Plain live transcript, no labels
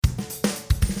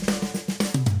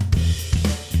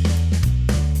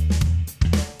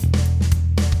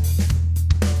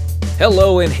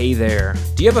Hello and hey there.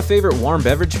 Do you have a favorite warm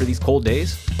beverage for these cold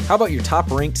days? How about your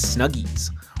top-ranked Snuggies?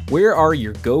 Where are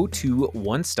your go-to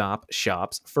one-stop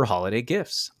shops for holiday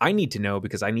gifts? I need to know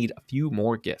because I need a few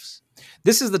more gifts.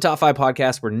 This is the Top 5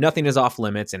 podcast where nothing is off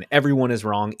limits and everyone is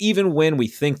wrong, even when we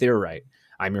think they're right.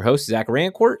 I'm your host, Zach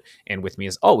Rancourt, and with me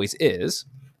as always is...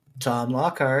 Tom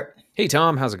Lockhart. Hey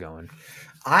Tom, how's it going?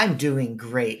 I'm doing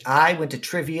great. I went to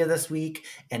trivia this week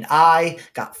and I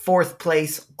got fourth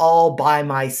place all by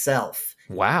myself.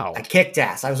 Wow. I kicked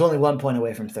ass. I was only 1 point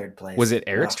away from third place. Was it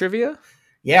Eric's trivia?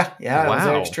 Yeah, Wow. It was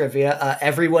Eric's trivia.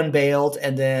 Everyone bailed,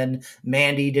 and then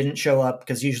Mandy didn't show up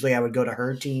because usually I would go to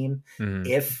her team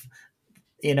if,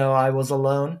 I was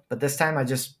alone. But this time I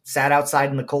just sat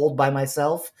outside in the cold by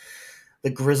myself,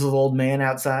 the grizzled old man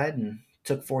outside, and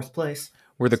took fourth place.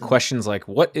 Were the questions like,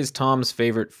 what is Tom's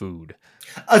favorite food?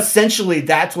 Essentially,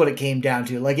 that's what it came down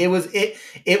to. Like it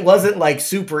wasn't like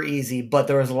super easy, but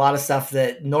there was a lot of stuff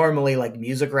that normally, like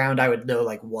music round, I would know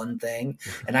like one thing,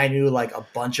 and I knew like a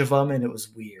bunch of them, and it was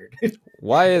weird.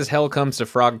 Why is Hell Comes to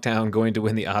Frogtown going to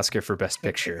win the Oscar for Best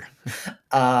Picture?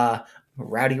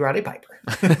 Rowdy Piper.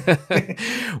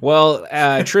 Well,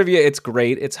 trivia, it's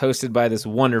great. It's hosted by this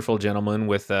wonderful gentleman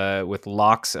with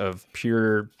locks of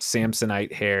pure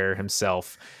Samsonite hair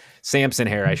himself. Samson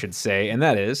hair, I should say, and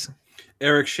that is...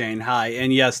 Eric Shane, hi.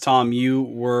 And yes, Tom, you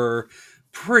were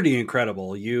pretty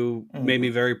incredible. You made me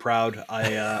very proud.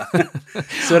 I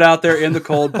stood out there in the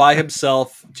cold by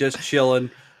himself, just chilling,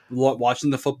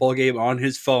 watching the football game on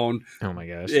his phone. Oh my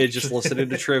gosh. Just listening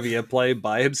to trivia play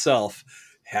by himself,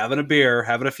 having a beer,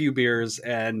 having a few beers.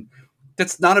 And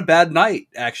that's not a bad night,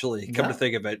 actually, come to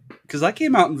think of it. Because I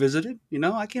came out and visited,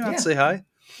 I came out to say hi.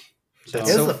 So. It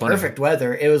was the perfect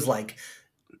weather. It was like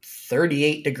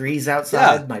 38 degrees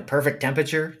outside, my perfect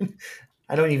temperature.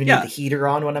 I don't even need the heater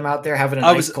on when I'm out there having a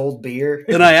nice cold beer.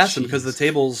 And I asked him because the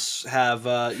tables have,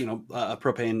 a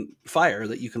propane fire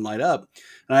that you can light up.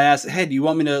 And I asked, hey, do you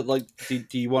want me to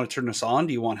do you want to turn this on?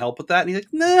 Do you want help with that? And he's like,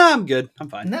 no, I'm good. I'm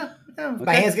fine. No. Okay.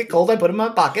 My hands get cold. I put them in my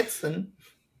pockets and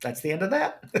that's the end of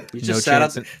that. You just sat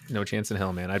up. No chance in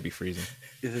hell, man. I'd be freezing.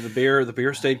 The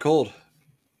beer stayed cold.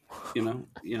 He's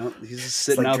just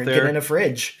sitting out drinking there in a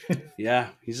fridge. Yeah,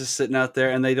 he's just sitting out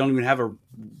there, and they don't even have a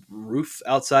roof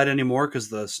outside anymore because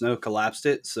the snow collapsed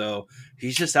it. So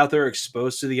he's just out there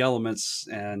exposed to the elements,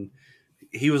 and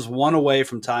he was one away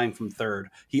from tying from third.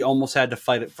 He almost had to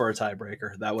fight it for a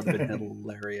tiebreaker. That would have been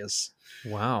hilarious.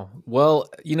 Wow. Well,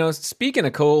 speaking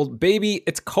of cold, baby,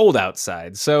 it's cold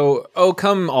outside. So,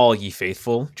 come all ye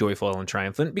faithful, joyful and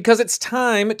triumphant, because it's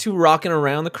time to rockin'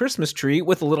 around the Christmas tree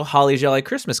with a little holly jolly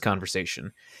Christmas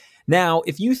conversation. Now,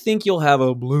 if you think you'll have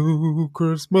a blue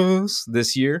Christmas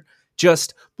this year,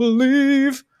 just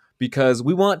believe, because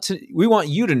we want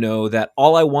you to know that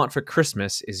all I want for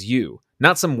Christmas is you,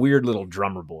 not some weird little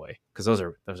drummer boy, because those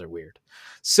are weird.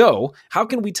 So, how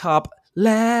can we top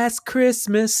last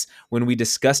Christmas when we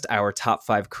discussed our top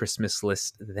 5 Christmas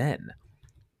list then?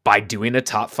 By doing a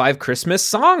top 5 Christmas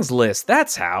songs list.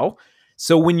 That's how.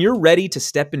 So when you're ready to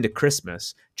step into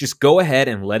Christmas, just go ahead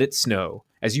and let it snow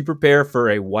as you prepare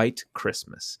for a white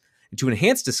Christmas. And to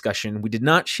enhance discussion, we did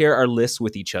not share our lists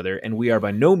with each other, and we are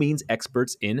by no means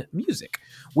experts in music.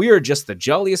 We are just the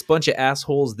jolliest bunch of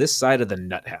assholes this side of the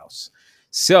nut house.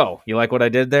 So, you like what I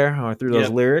did there? I threw those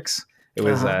lyrics? It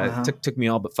was took me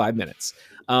all but 5 minutes.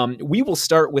 We will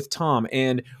start with Tom,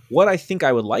 and what I think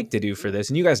I would like to do for this,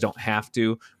 and you guys don't have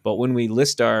to, but when we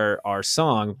list our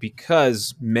song,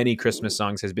 because many Christmas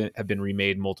songs have been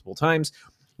remade multiple times,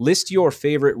 list your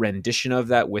favorite rendition of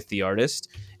that with the artist,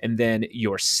 and then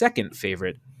your second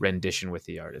favorite rendition with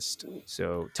the artist.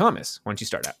 So, Thomas, why don't you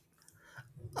start out?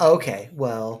 Okay,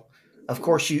 well, of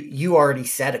course, you already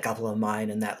said a couple of mine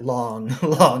in that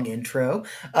long intro.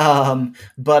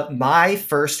 But my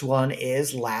first one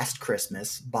is Last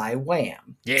Christmas by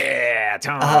Wham. Yeah,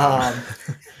 Tom.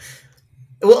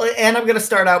 Well, and I'm going to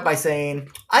start out by saying,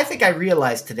 I think I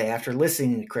realized today after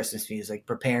listening to Christmas music,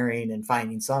 preparing and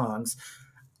finding songs,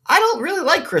 I don't really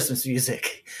like Christmas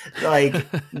music. Like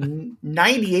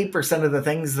 98% of the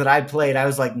things that I played, I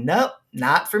was like, nope,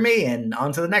 not for me. And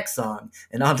on to the next song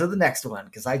and on to the next one.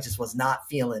 Cause I just was not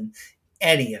feeling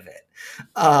any of it.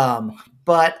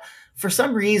 But for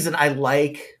some reason I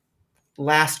like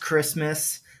Last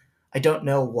Christmas. I don't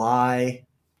know why.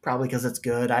 Probably because it's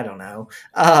good. I don't know.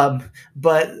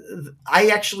 But I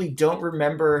actually don't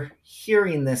remember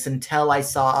hearing this until I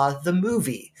saw the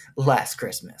movie Last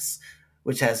Christmas,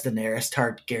 which has Daenerys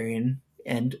Targaryen,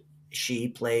 and she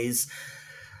plays...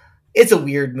 It's a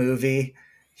weird movie.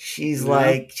 She's Yeah.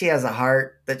 like, she has a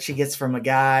heart that she gets from a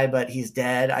guy, but he's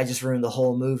dead. I just ruined the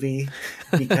whole movie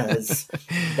because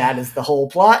that is the whole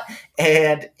plot.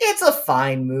 And it's a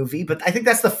fine movie, but I think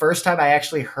that's the first time I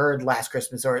actually heard Last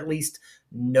Christmas, or at least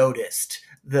noticed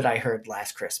that I heard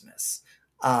Last Christmas.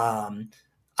 Um,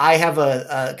 I have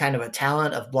a kind of a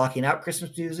talent of blocking out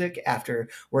Christmas music after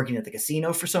working at the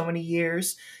casino for so many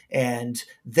years. And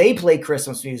they play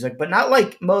Christmas music, but not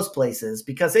like most places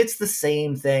because it's the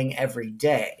same thing every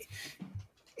day.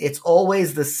 It's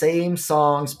always the same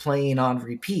songs playing on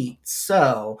repeat.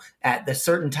 So at the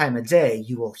certain time of day,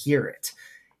 you will hear it.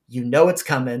 You know it's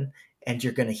coming, and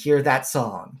you're going to hear that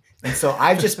song. And so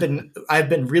I've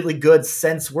been really good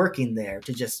since working there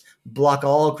to just block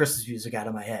all Christmas music out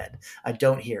of my head. I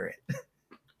don't hear it.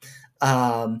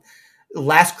 Um,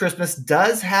 Last Christmas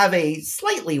does have a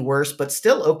slightly worse but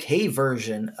still okay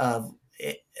version of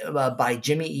it, by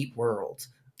Jimmy Eat World,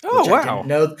 Oh which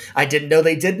wow! I didn't know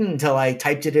they didn't until I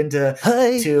typed it into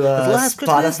Hey, to last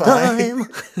Christmas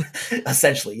Spotify. time.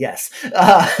 Essentially, yes.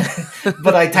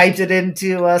 But I typed it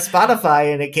into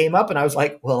Spotify and it came up, and I was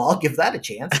like, "Well, I'll give that a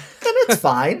chance." And it's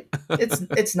fine.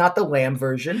 It's not the Wham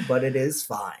version, but it is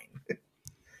fine.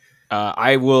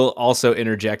 I will also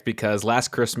interject because Last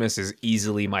Christmas is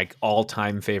easily my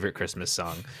all-time favorite Christmas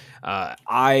song.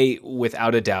 I,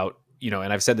 without a doubt,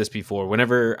 and I've said this before,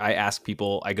 whenever I ask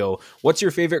people, I go, "What's your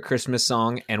favorite Christmas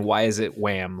song and why is it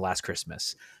Wham! Last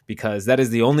Christmas?" Because that is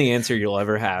the only answer you'll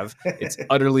ever have. It's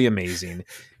utterly amazing.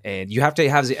 And you have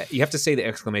to say the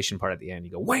exclamation part at the end.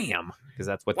 You go, "Wham!" because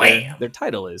that's what Wham! their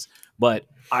title is. But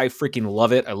I freaking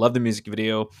love it. I love the music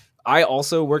video. I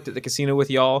also worked at the casino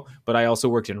with y'all, but I also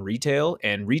worked in retail,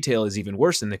 and retail is even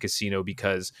worse than the casino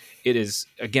because it is,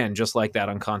 again, just like that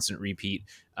on constant repeat,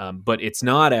 but it's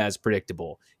not as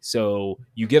predictable. So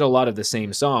you get a lot of the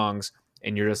same songs,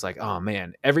 and you're just like, oh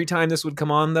man, every time this would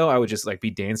come on, though, I would just like be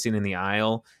dancing in the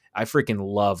aisle. I freaking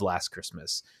love Last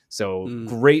Christmas. So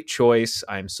great choice.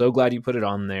 I'm so glad you put it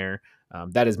on there.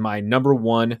 That is my number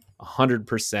one,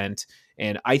 100%.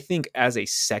 And I think as a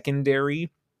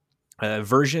secondary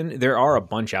version, there are a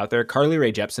bunch out there. Carly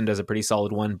Rae Jepsen does a pretty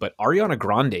solid one, but Ariana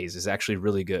Grande's is actually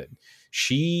really good.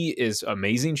 She is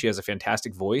amazing. She has a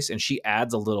fantastic voice, and she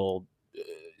adds a little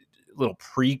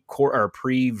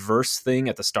pre-verse thing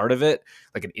at the start of it,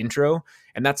 like an intro,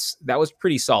 and that was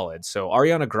pretty solid. So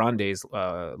Ariana Grande's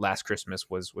Last Christmas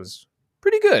was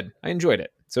pretty good. I enjoyed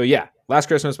it. So yeah, Last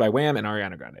Christmas by Wham and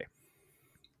Ariana Grande.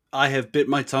 I have bit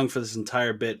my tongue for this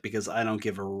entire bit because I don't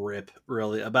give a rip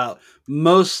really about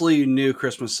mostly new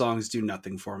Christmas songs do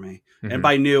nothing for me. Mm-hmm. And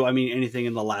by new, I mean anything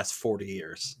in the last 40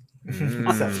 years.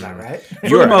 Sounds about right.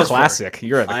 You're a classic.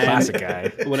 You're the classic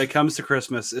guy. When it comes to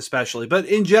Christmas, especially, but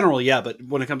in general, yeah. But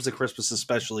when it comes to Christmas,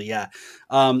 especially, yeah.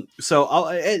 And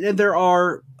there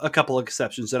are a couple of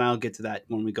exceptions, and I'll get to that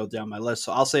when we go down my list.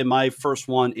 So I'll say my first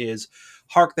one is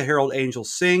 "Hark the Herald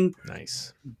Angels Sing."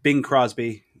 Nice. Bing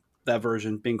Crosby. That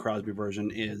version, Bing Crosby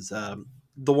version, is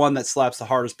the one that slaps the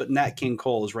hardest, but Nat King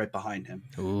Cole is right behind him.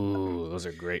 Ooh, those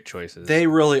are great choices. They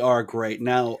really are great.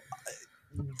 Now,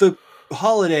 the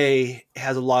holiday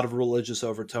has a lot of religious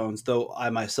overtones, though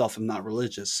I myself am not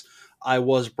religious. I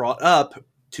was brought up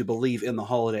to believe in the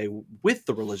holiday with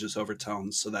the religious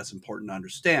overtones, so that's important to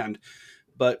understand.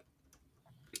 But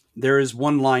there is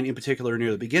one line in particular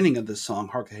near the beginning of this song,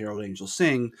 "Hark the Herald Angels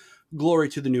Sing," "Glory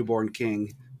to the newborn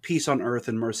King, peace on earth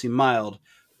and mercy mild,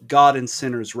 God and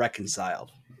sinners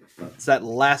reconciled." It's that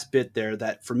last bit there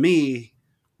that for me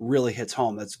really hits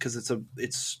home. That's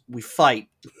because we fight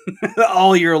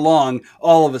all year long.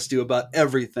 All of us do about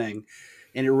everything.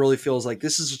 And it really feels like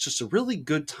this is just a really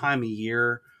good time of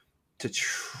year to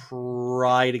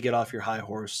try to get off your high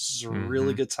horse. This is a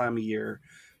really good time of year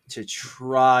to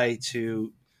try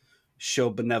to show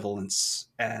benevolence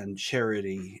and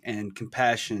charity and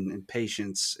compassion and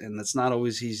patience. And that's not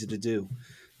always easy to do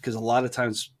because a lot of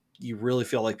times you really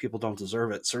feel like people don't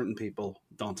deserve it. Certain people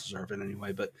don't deserve it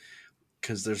anyway, but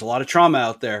because there's a lot of trauma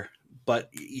out there. But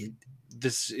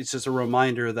it's just a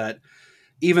reminder that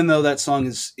even though that song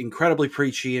is incredibly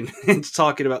preachy and it's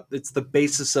talking about, it's the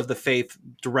basis of the faith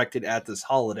directed at this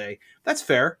holiday, that's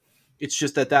fair. It's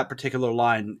just that particular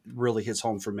line really hits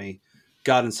home for me.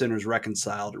 God and sinners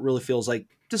reconciled. It really feels like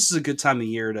this is a good time of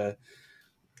year to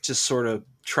just sort of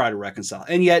try to reconcile.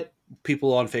 And yet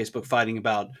people on Facebook fighting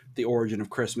about the origin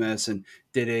of Christmas and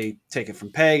did they take it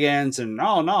from pagans and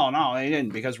no, they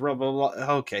didn't because blah, blah,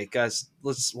 blah. Okay, guys,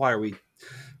 why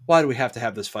do we have to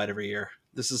have this fight every year?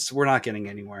 We're not getting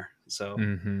anywhere. So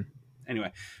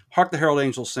anyway, "Hark the Herald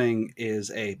Angels Sing"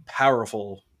 is a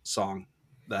powerful song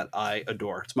that I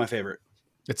adore. It's my favorite.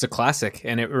 It's a classic,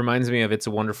 and it reminds me of "It's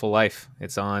a Wonderful Life."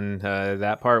 It's on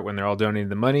that part when they're all donating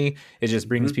the money. It just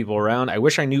brings people around. I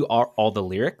wish I knew all the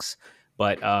lyrics,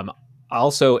 but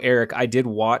also, Eric, I did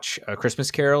watch A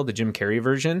Christmas Carol, the Jim Carrey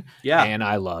version, Yeah. and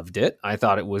I loved it. I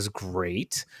thought it was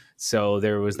great. So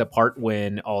there was the part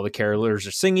when all the carolers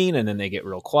are singing, and then they get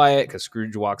real quiet because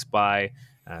Scrooge walks by.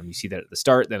 You see that at the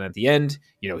start, then at the end,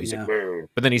 he's like, "Brr,"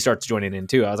 but then he starts joining in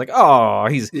too. I was like, oh,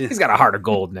 he's got a heart of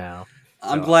gold now.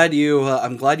 I'm glad you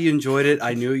enjoyed it.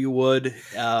 I knew you would.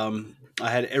 I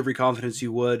had every confidence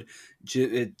you would.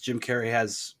 Jim Carrey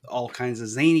has all kinds of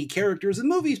zany characters in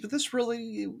movies, but this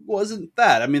really wasn't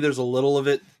that. I mean, there's a little of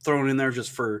it thrown in there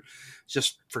just for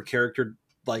character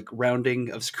like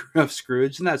rounding of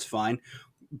Scrooge, and that's fine.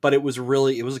 But it was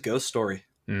a ghost story,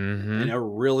 and a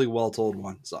really well told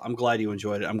one. So I'm glad you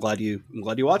enjoyed it. I'm glad you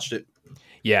watched it.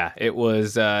 Yeah, it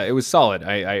was solid.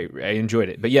 I enjoyed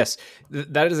it. But yes,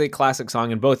 that is a classic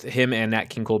song, and both him and Nat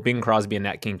King Cole, Bing Crosby and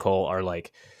Nat King Cole, are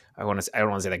like, I don't want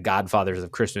to say the godfathers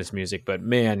of Christmas music, but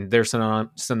man, they're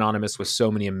synonymous with so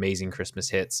many amazing Christmas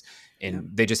hits, and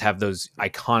they just have those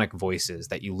iconic voices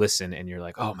that you listen and you're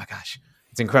like, oh my gosh,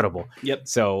 it's incredible. Yep.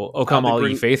 So "O Come All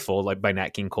Ye Faithful," like by Nat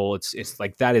King Cole, it's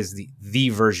like that is the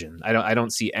version. I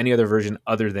don't see any other version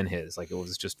other than his. Like, it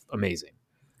was just amazing.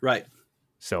 Right.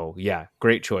 So yeah,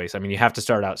 great choice. I mean, you have to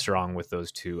start out strong with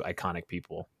those two iconic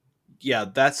people. Yeah,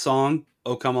 that song,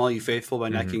 "O Come All You Faithful" by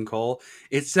Nat King Cole.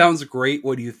 It sounds great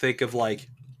when you think of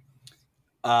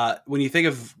when you think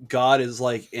of God as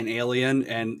like an alien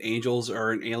and angels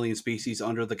are an alien species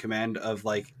under the command of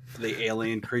like the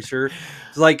alien creature.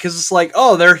 It's like, because it's like,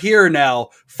 oh, they're here now.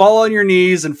 Fall on your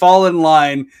knees and fall in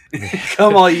line.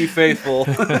 Come all you faithful.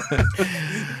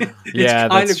 Yeah,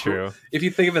 that's true. If you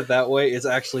think of it that way, it's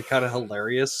actually kind of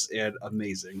hilarious and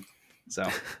amazing. So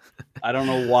I don't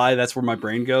know why that's where my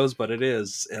brain goes, but it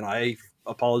is. And I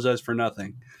apologize for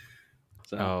nothing.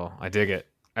 So. Oh, I dig it.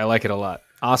 I like it a lot.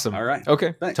 Awesome. All right.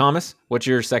 Okay. Thanks. Thomas, what's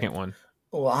your second one?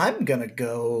 Well, I'm going to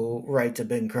go right to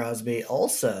Bing Crosby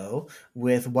also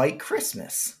with White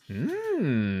Christmas.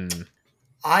 This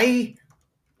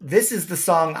is the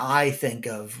song I think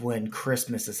of when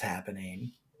Christmas is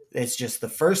happening. It's just the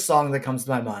first song that comes to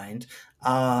my mind.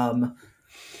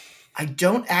 I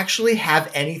don't actually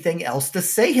have anything else to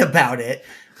say about it.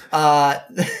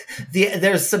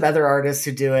 There's some other artists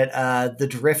who do it. The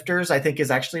Drifters, I think,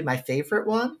 is actually my favorite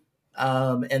one.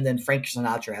 And then Frank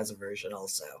Sinatra has a version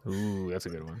also. Ooh, that's a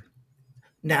good one.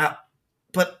 Now,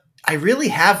 but I really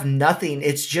have nothing.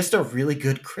 It's just a really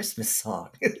good Christmas song.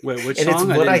 Wait, which and song?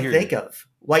 it's what I think of.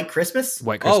 White Christmas?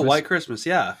 White Christmas. Oh, White Christmas.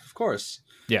 Yeah, of course.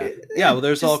 Yeah. Yeah, well,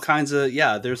 there's all kinds of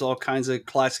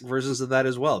classic versions of that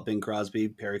as well. Bing Crosby,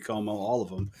 Perry Como, all of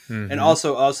them. And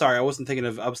also, I was thinking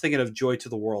of Joy to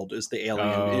the World is the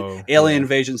alien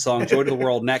invasion song, Joy to the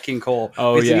World, Nat King Cole.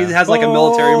 Oh, yeah. He has like a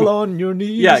military on your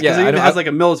knees. Yeah, because it has like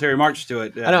a military march to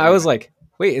it. Yeah. I know. I was like,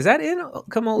 wait, is that in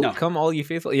Come All You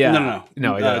Faithful? Yeah.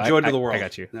 No. Joy to the World. I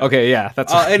got you. No. Okay, yeah.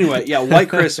 That's anyway, yeah, White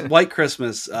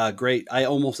Christmas, great. I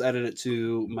almost added it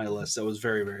to my list. That was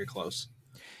very, very close.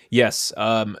 Yes.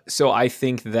 So I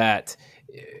think that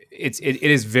it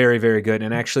is very, very good.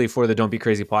 And actually, for the Don't Be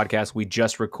Crazy podcast, we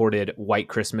just recorded White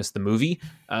Christmas, the movie,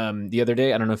 the other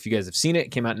day. I don't know if you guys have seen it.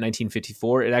 It came out in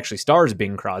 1954. It actually stars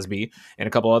Bing Crosby and a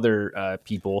couple other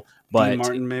people. But Dean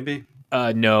Martin, maybe?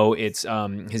 No, it's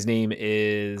his name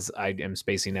is, I am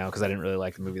spacing now because I didn't really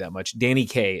like the movie that much. Danny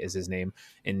Kaye is his name,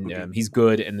 and he's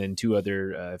good. And then two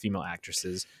other female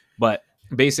actresses. But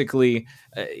basically,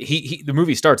 the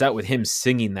movie starts out with him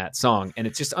singing that song, and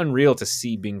it's just unreal to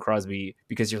see Bing Crosby,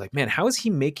 because you're like, man, how is he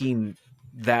making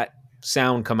that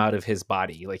sound come out of his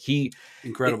body? Like,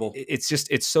 incredible.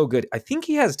 It's so good. I think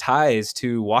he has ties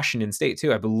to Washington State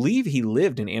too. I believe he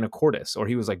lived in Anacortes, or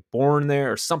he was like born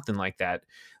there or something like that.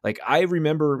 Like, I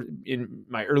remember in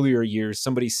my earlier years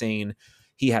somebody saying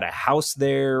he had a house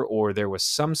there, or there was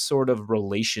some sort of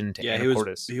relation to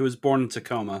Anacortes. He was born in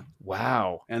Tacoma.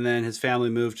 Wow. And then his family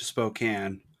moved to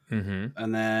Spokane.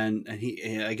 And then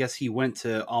I guess he went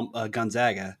to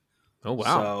Gonzaga. Oh, wow.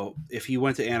 So if he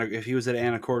was at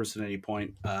Anacortes at any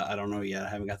point, I don't know yet. I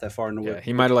haven't got that far into it.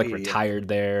 He might have like retired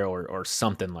there or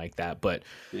something like that. But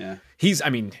yeah,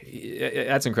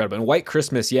 that's incredible. And White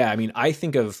Christmas, yeah. I mean, I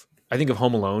think of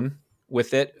Home Alone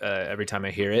with it every time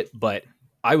I hear it, but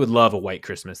I would love a White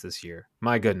Christmas this year.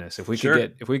 My goodness, if we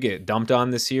get dumped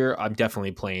on this year, I'm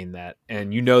definitely playing that.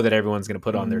 And you know that everyone's going to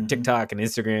put on their TikTok and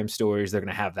Instagram stories. They're going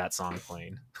to have that song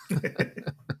playing.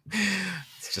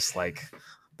 It's just like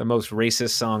the most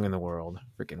racist song in the world.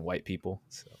 Freaking white people.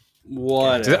 So.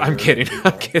 What? I'm kidding.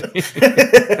 I'm kidding.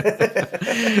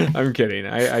 I'm kidding.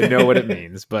 I know what it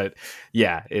means, but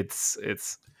yeah, it's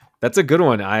That's a good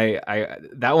one.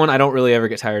 That one I don't really ever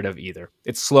get tired of either.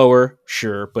 It's slower,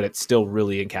 sure, but it still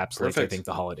really encapsulates, I Perfect. think,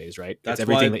 the holidays, right? That's it's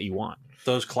everything why that you want.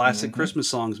 Those classic Christmas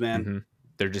songs, man. Mhm.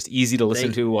 They're just easy to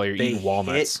listen to while you're eating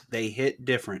walnuts. They hit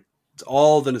different. It's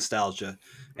all the nostalgia.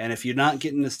 And if you're not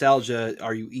getting nostalgia,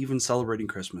 are you even celebrating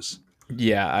Christmas?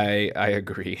 Yeah, I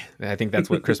agree. I think that's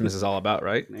what Christmas is all about,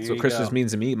 right? There That's what you Christmas go.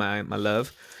 means to me, my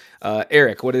love.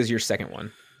 Eric, what is your second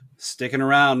one? Sticking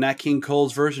around, Nat King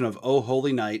Cole's version of "Oh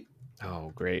Holy Night,"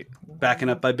 Oh, great. backing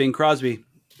up by Bing Crosby.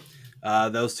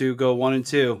 Those two go 1 and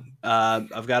 2.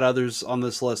 I've got others on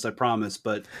this list, I promise,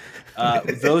 but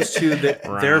those two,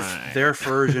 Right. their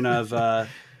version of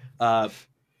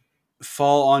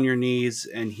 "Fall on Your Knees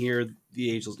and Hear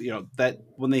the Angels," that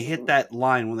when they hit that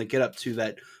line, when they get up to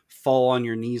that "Fall on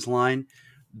Your Knees" line,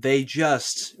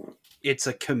 it's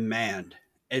a command.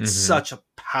 It's such a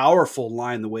powerful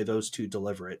line the way those two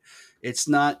deliver it. It's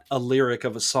not a lyric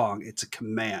of a song; it's a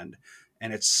command,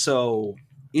 and it's so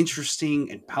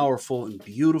interesting and powerful and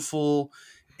beautiful,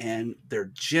 and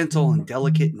they're gentle and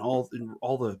delicate in all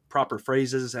the proper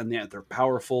phrases, and they're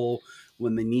powerful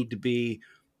when they need to be.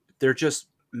 They're just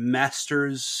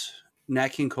masters. Nat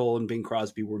King Cole and Bing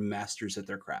Crosby were masters at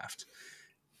their craft.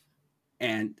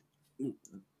 And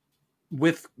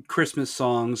with Christmas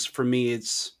songs, for me,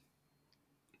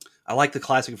 I like the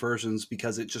classic versions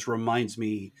because it just reminds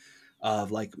me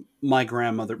of like my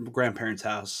grandparents'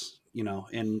 house,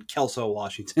 in Kelso,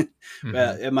 Washington.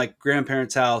 At my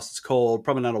grandparents' house, it's cold.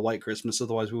 Probably not a white Christmas,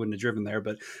 otherwise we wouldn't have driven there.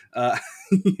 But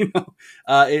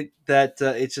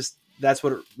it's just that's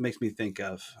what it makes me think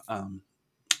of.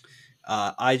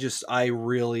 I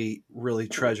really, really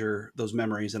treasure those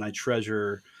memories, and I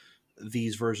treasure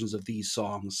these versions of these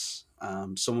songs.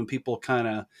 So when people kind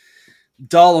of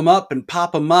doll them up and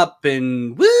pop them up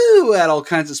and woo, add all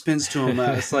kinds of spins to them,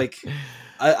 it's like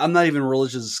I'm not even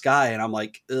religious as a guy, and I'm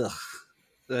like, ugh,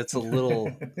 it's a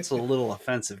little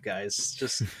offensive, guys.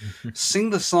 Just sing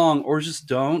the song or just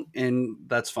don't, and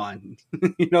that's fine.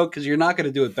 Because you're not going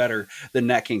to do it better than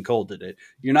Nat King Cole did it.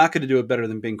 You're not going to do it better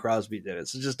than Bing Crosby did it.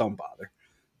 So just don't bother.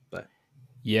 But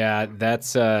Yeah,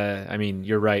 that's I mean,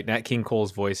 you're right. Nat King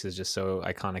Cole's voice is just so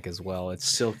iconic as well. It's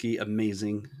silky,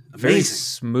 amazing. very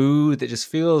smooth. It just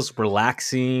feels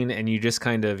relaxing, and you just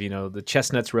kind of, the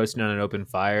chestnuts roasting on an open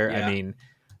fire. Yeah. I mean,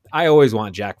 I always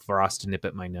want Jack Frost to nip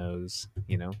at my nose.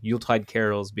 Yuletide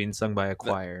carols being sung by a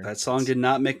choir. That song did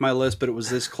not make my list, but it was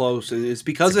this close. It's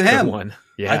because of Good him. one.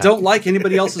 Yeah. I don't like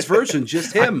anybody else's version,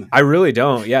 just him. I really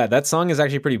don't. Yeah, that song is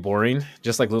actually pretty boring,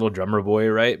 just like Little Drummer Boy,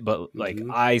 right? But like,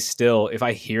 I still, if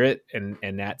I hear it and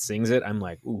Nat sings it, I'm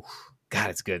like, ooh, God,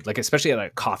 it's good. Like, especially at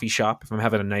a coffee shop, if I'm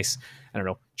having a nice, I don't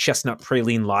know, chestnut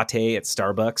praline latte at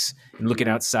Starbucks and looking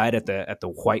outside at the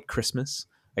white Christmas.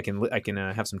 I can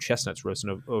have some chestnuts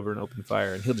roasting over an open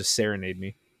fire, and he'll just serenade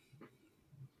me.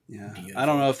 Yeah, beautiful. I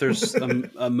don't know if there's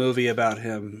a movie about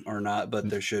him or not, but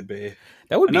there should be.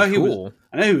 That would be cool.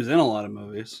 I know he was in a lot of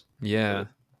movies. Yeah,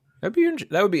 that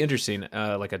would be interesting,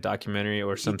 like a documentary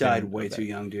or something. He died way too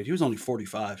young, dude. He was only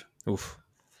 45. Oof.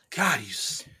 God,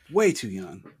 he's way too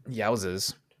young.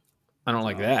 Yowzes. I don't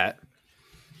like that.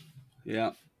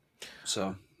 Yeah.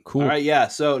 So cool. All right, yeah.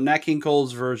 So Nat King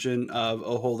Cole's version of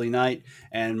 "Oh Holy Night,"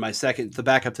 and my second, the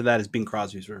backup to that is Bing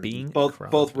Crosby's version.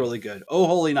 Both really good. "Oh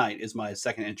Holy Night" is my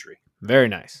second entry. Very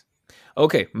nice.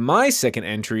 Okay, my second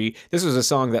entry. This was a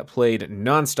song that played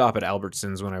nonstop at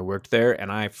Albertsons when I worked there,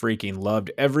 and I freaking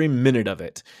loved every minute of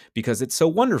it because it's so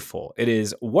wonderful. It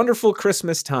is "Wonderful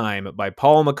Christmas Time" by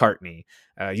Paul McCartney.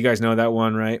 You guys know that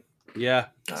one, right? Yeah.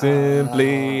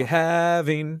 Simply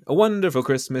having a wonderful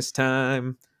Christmas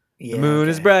time. Yeah, the moon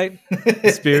is bright,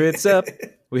 the spirit's up,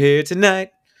 we're here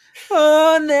tonight.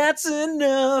 Oh, and that's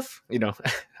enough.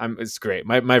 It's great.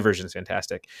 My version's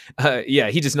fantastic.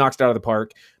 Yeah, he just knocks it out of the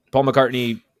park. Paul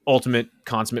McCartney, ultimate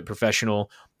consummate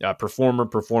professional,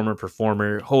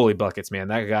 performer. Holy buckets, man.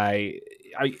 That guy,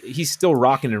 he's still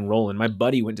rocking and rolling. My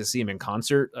buddy went to see him in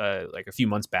concert like a few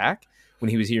months back when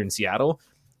he was here in Seattle.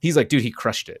 He's like, dude, he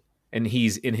crushed it. And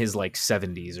he's in his like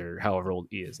 70s or however old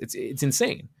he is. It's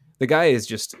insane. The guy is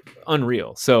just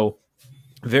unreal. So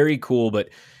very cool, but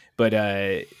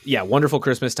yeah, Wonderful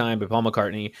Christmas Time by Paul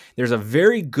McCartney. There's a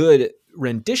very good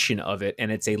rendition of it,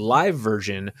 and it's a live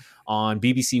version on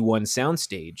BBC One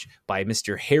Soundstage by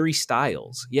Mr. Harry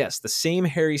Styles. Yes, the same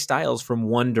Harry Styles from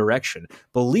One Direction.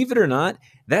 Believe it or not,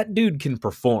 that dude can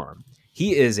perform.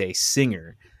 He is a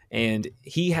singer. And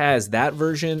he has that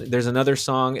version. There's another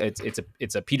song.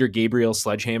 It's a Peter Gabriel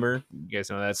Sledgehammer. You guys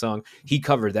know that song. He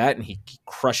covered that and he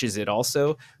crushes it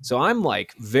also. So I'm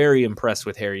like very impressed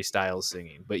with Harry Styles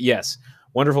singing. But yes,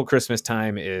 Wonderful Christmas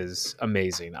Time is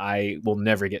amazing. I will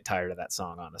never get tired of that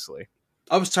song, honestly.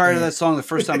 I was tired of that song the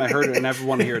first time I heard it and never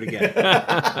want to hear it again.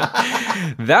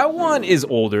 That one is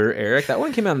older, Eric. That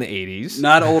one came out in the 80s.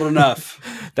 Not old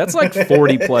enough. That's like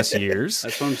 40 plus years.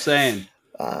 That's what I'm saying.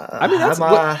 I mean,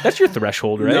 that's your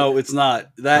threshold, right? No, it's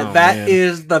not. That man.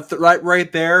 is the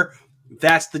right there.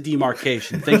 That's the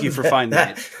demarcation. Thank you for finding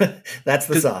it. That's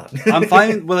the song. I'm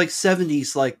fine with like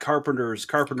 70s, like Carpenter's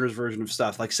version of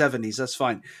stuff, like 70s. That's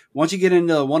fine. Once you get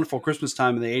into a Wonderful Christmas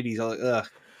Time in the 80s, I'm like, ugh.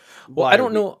 Well, I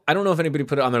don't know if anybody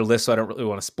put it on their list, so I don't really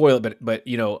want to spoil it. But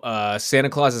you know, Santa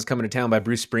Claus is Coming to Town by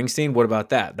Bruce Springsteen. What about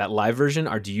that? That live version?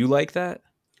 Or do you like that?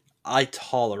 I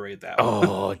tolerate that one.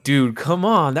 Oh, dude, come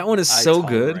on. That one is so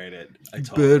good.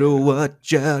 Better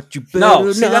watch out. You better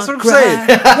No, see, that's what I'm saying.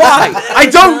 Why? I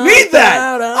don't need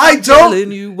that. I don't.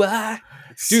 Telling you why.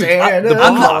 Dude, Santa the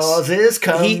Claus is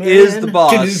coming. He is the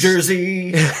boss. To New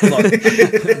Jersey.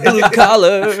 Blue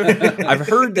collar. I've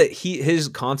heard that his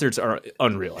concerts are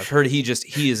unreal. I've heard he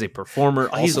is a performer,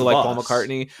 He's also the like boss. Paul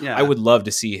McCartney. Yeah. I would love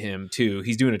to see him too.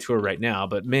 He's doing a tour right now,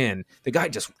 but man, the guy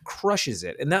just crushes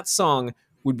it. And that song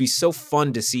would be so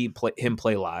fun to see him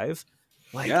play live.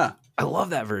 Like, Yeah. I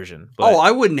love that version. But, Oh, I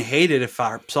wouldn't hate it if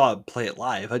I saw him play it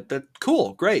live.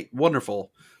 Cool, great,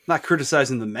 wonderful. I'm not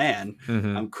criticizing the man.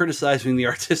 Mhm. I'm criticizing the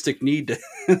artistic need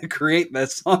to create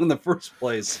that song in the first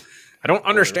place. I don't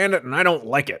understand it and I don't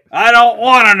like it. I don't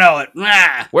want to know it.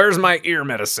 Nah. Where's my ear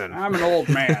medicine? I'm an old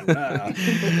man. I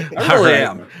All really right.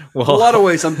 am. Well, In a lot of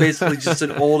ways, I'm basically just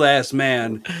an old ass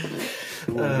man.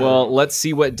 well, let's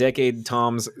see what decade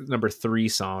Tom's number 3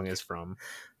 song is from.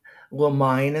 Well,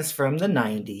 mine is from the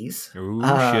 90s. Ooh,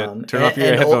 Um, shit. Turn off your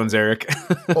and- headphones, Eric.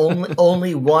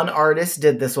 only one artist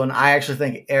did this one. I actually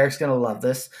think Eric's going to love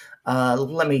this.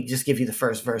 Let me just give you the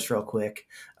first verse real quick.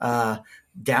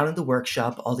 Down in the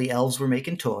workshop, all the elves were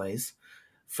making toys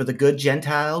for the good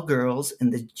Gentile girls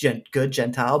and the good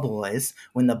Gentile boys.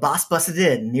 When the boss busted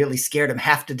in, nearly scared him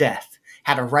half to death.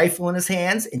 Had a rifle in his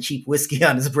hands and cheap whiskey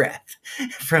on his breath.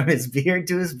 From his beard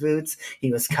to his boots,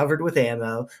 he was covered with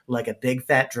ammo, like a big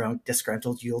fat drunk,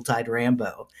 disgruntled Yuletide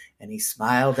Rambo. And he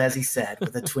smiled as he said,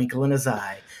 with a twinkle in his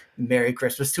eye, "Merry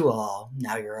Christmas to all.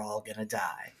 Now you're all gonna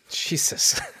die."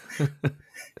 Jesus.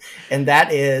 And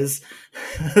that is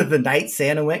 "The Night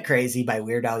Santa Went Crazy" by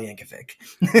Weird Al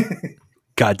Yankovic.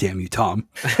 God damn you, Tom.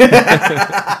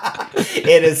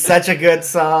 It is such a good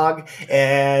song,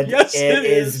 and Yes, it it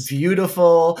is is.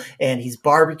 beautiful, and he's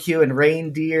barbecuing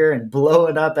reindeer and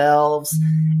blowing up elves,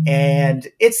 and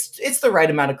it's the right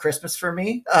amount of Christmas for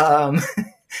me,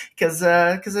 because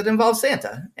it involves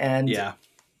Santa, and Yeah.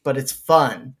 but it's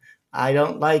fun. I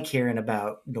don't like hearing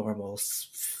about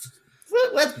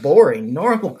that's boring.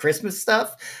 Normal Christmas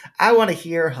stuff. I want to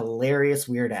hear hilarious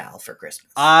Weird Al for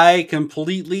Christmas. I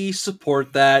completely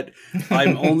support that.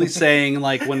 I'm only saying,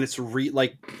 like, when it's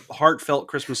like heartfelt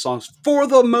Christmas songs, for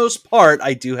the most part,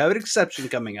 I do have an exception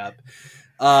coming up.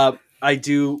 I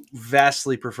do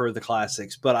vastly prefer the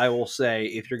classics, but I will say,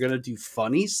 if you're going to do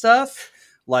funny stuff,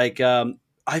 like,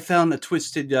 I found a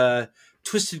Twisted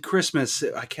Christmas.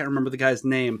 I can't remember the guy's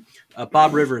name.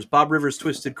 Bob Rivers. Bob Rivers'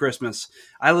 Twisted Christmas.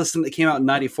 It came out in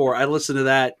 '94. I listened to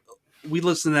that. We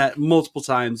listened to that multiple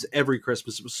times every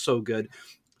Christmas. It was so good.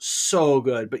 So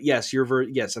good. But yes,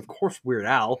 yes, of course, Weird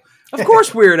Al. Of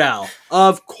course, Weird Al.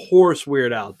 Of course,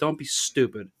 Weird Al. Don't be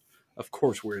stupid. Of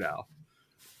course, Weird Al.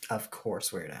 Of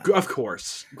course, Weird Al. Of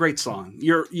course. Great song.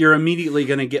 You're immediately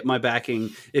going to get my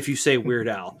backing if you say Weird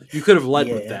Al. You could have led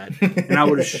with that, and I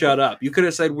would have shut up. You could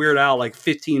have said Weird Al like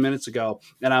 15 minutes ago,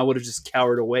 and I would have just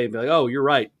cowered away and be like, "Oh, you're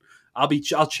right.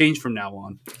 I'll change from now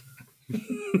on."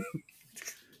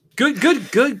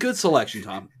 Good selection,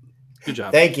 Tom. Good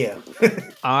job. Thank you.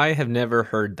 I have never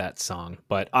heard that song,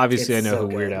 but obviously It's I know so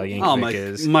who Weird good. Al Oh Yankovic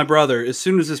is. my brother! As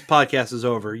soon as this podcast is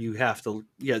over, you have to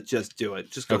just do it.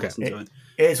 Just go Okay. listen to it.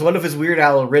 It's one of his Weird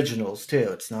Al originals too.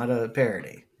 It's not a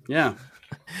parody. Yeah.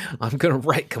 I'm going to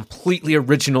write completely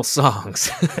original songs.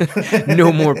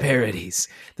 No more parodies.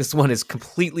 This one is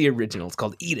completely original. It's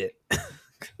called Eat It.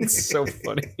 It's so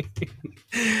funny.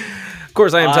 Of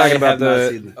course, I am talking about have not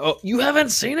seen it. Oh, you haven't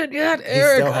seen it yet,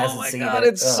 Eric? still Oh hasn't my seen god, it.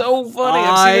 it's Ugh. so funny.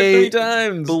 I've seen it 3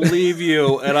 times. Believe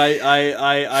you, and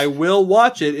I will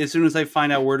watch it as soon as I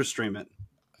find out where to stream it.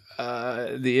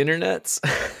 The internet's.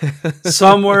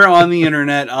 Somewhere on the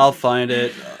internet, I'll find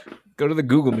it. Go to the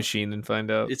Google machine and find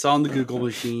out. It's on the Google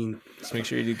machine. Just make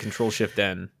sure you do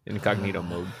Control-Shift-N incognito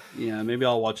mode. Yeah, maybe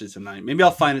I'll watch it tonight. Maybe I'll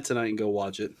find it tonight and go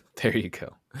watch it. There you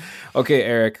go. Okay,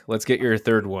 Eric, let's get your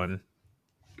third one.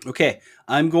 Okay,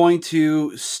 I'm going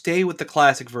to stay with the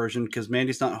classic version because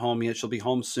Mandy's not home yet. She'll be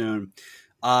home soon.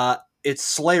 It's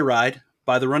Sleigh Ride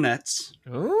by the Ronettes.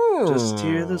 Ooh. Just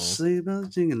hear the sleigh bells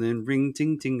jingling, ring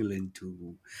ting tingling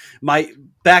too. My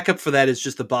backup for that is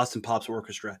just the Boston Pops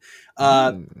Orchestra.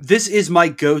 This is my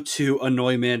go-to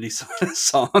Annoy Mandy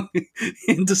song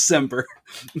in December.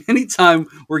 Anytime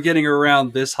we're getting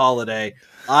around this holiday,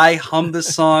 I hum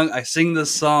this song, I sing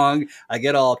this song, I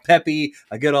get all peppy,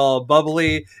 I get all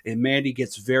bubbly, and Mandy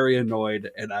gets very annoyed,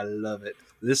 and I love it.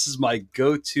 This is my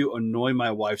go-to annoy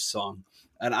my wife song,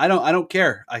 and I don't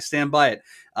care. I stand by it.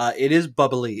 It is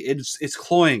bubbly. It's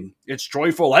cloying. It's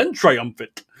joyful and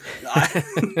triumphant.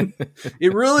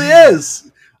 It really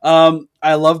is.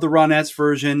 I love the Ronettes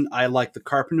version. I like the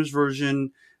Carpenters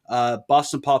version.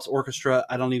 Boston Pops Orchestra.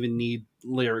 I don't even need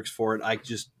lyrics for it. I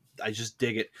just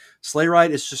dig it. Sleigh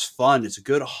Ride is just fun. It's a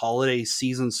good holiday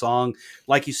season song.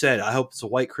 Like you said, I hope it's a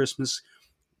white Christmas.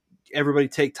 Everybody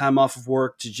take time off of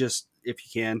work to just, if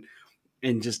you can,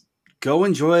 and just go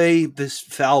enjoy this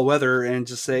foul weather and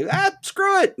just say,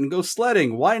 screw it, and go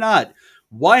sledding. Why not?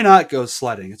 Why not go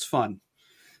sledding? It's fun.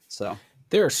 So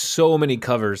there are so many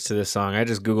covers to this song. I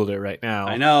just Googled it right now.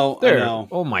 I know.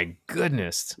 Oh my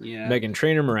goodness. Yeah. Meghan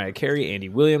Trainor, Mariah Carey, Andy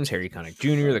Williams, Harry Connick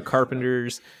Jr., The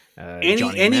Carpenters.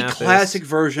 Any classic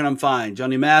version, I'm fine.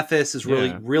 Johnny Mathis is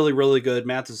really, really good.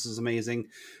 Mathis is amazing.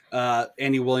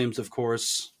 Andy Williams, of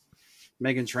course.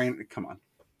 Meghan Trainor, come on.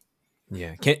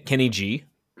 Yeah. Kenny G.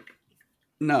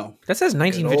 No. That says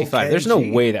 1955. There's no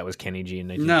way that was Kenny G in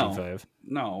 1955.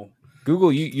 No.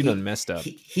 Google, you done messed up.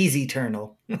 He's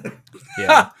eternal.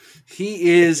 Yeah.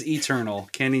 He is eternal.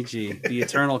 Kenny G. The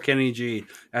eternal Kenny G.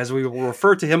 As we will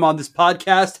refer to him on this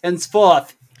podcast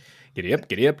henceforth. Giddy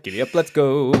up, let's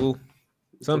go.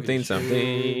 Something.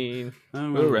 We're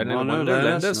riding in a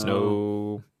wonderland of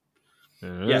snow.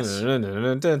 Yes.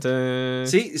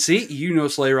 See, you know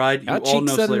Sleigh Ride. You Our all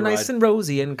cheeks know are Sleigh nice Ride. and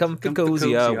rosy and comfy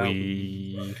cozy are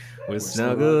we. We're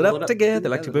snuggled up together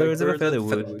like two birds of a feather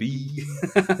would be.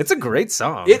 It's a great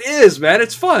song. It is, man.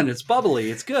 It's fun. It's bubbly.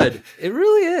 It's good. It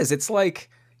really is. It's like,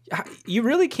 you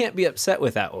really can't be upset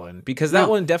with that one because that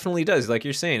one definitely does. Like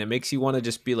you're saying, it makes you want to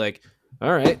just be like,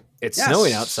 all right, it's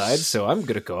snowing outside, so I'm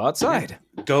going to go outside.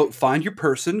 Go find your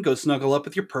person, go snuggle up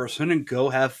with your person, and go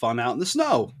have fun out in the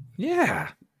snow. Yeah.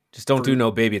 Just don't do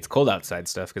no baby, it's cold outside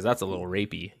stuff because that's a little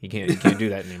rapey. You can't do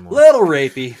that anymore. Little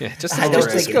rapey. Yeah, just I a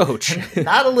don't think scotch.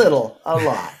 Not a little, a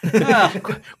lot.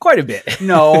 Quite a bit.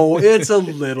 No, it's a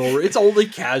little. It's only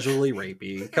casually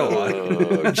rapey. Come on.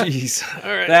 Oh, jeez.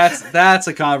 All right. That's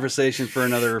a conversation for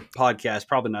another podcast.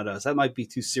 Probably not us. That might be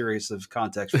too serious of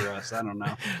context for us. I don't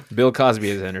know. Bill Cosby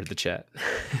has entered the chat.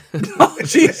 Oh,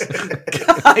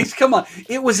 jeez. Guys, come on.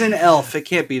 It was an elf. It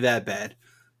can't be that bad.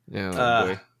 Oh,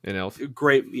 boy. An elf.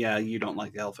 Great. Yeah, you don't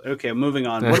like the elf. Okay, moving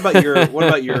on. What about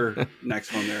your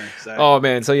next one there, Zach? Oh,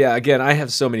 man. So, yeah, again, I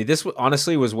have so many. This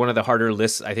honestly was one of the harder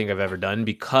lists I think I've ever done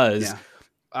because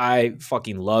I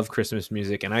fucking love Christmas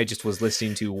music, and I just was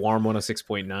listening to Warm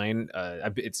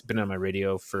 106.9. It's been on my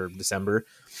radio for December.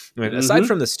 I mean, aside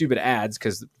from the stupid ads,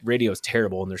 because radio is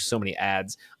terrible and there's so many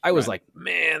ads, I was like,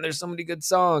 man, there's so many good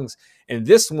songs. And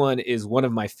this one is one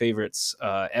of my favorites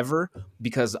ever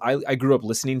because I grew up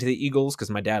listening to the Eagles because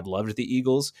my dad loved the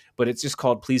Eagles, but it's just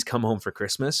called Please Come Home for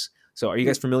Christmas. So are you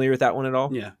guys familiar with that one at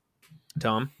all? Yeah.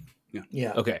 Tom?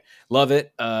 Yeah. Okay. Love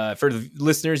it. For the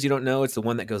listeners you don't know, it's the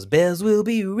one that goes, bells will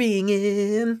be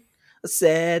ringing, a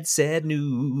sad, sad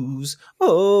news.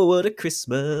 Oh, what a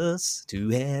Christmas to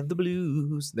have the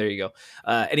blues. There you go.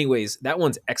 Anyways, that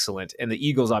one's excellent. And the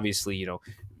Eagles obviously,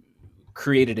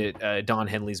 created it, Don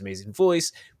Henley's amazing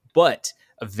voice, but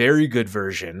a very good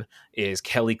version is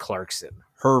Kelly Clarkson,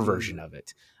 her version of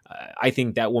it. I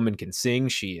think that woman can sing.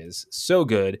 She is so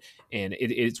good, and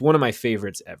it's one of my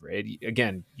favorites ever. It,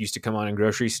 again, used to come on in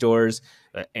grocery stores,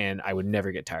 and I would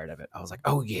never get tired of it. I was like,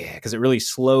 oh, yeah, because it really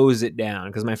slows it down.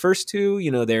 Because my first two,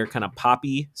 they're kind of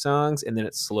poppy songs, and then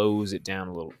it slows it down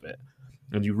a little bit.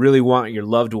 And you really want your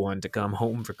loved one to come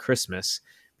home for Christmas,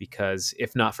 because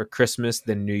if not for Christmas,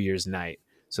 then New Year's night.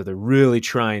 So they're really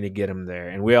trying to get them there.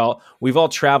 And we've all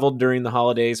traveled during the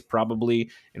holidays probably,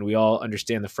 and we all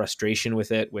understand the frustration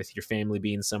with it, with your family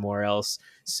being somewhere else.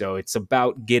 So it's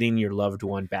about getting your loved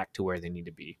one back to where they need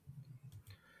to be.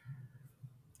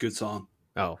 Good song.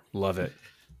 Oh, love it.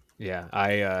 Yeah,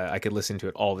 I could listen to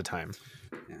it all the time.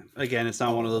 Yeah. Again, it's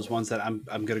not one of those ones that I'm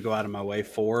going to go out of my way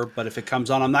for, but if it comes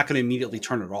on, I'm not going to immediately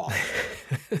turn it off.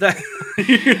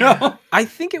 I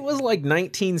think it was like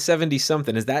 1970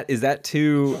 something. Is that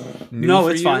too new? No,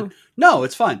 for it's you? fine. No,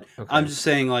 it's fine. Okay. I'm just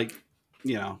saying, like,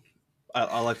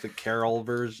 I like the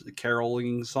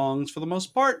caroling songs for the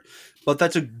most part, but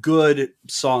that's a good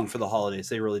song for the holidays.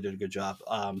 They really did a good job.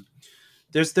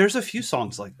 There's a few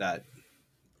songs like that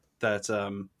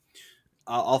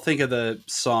I'll think of the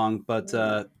song, but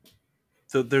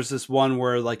there's this one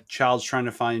where like child's trying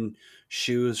to find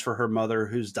shoes for her mother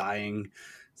who's dying.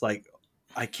 It's like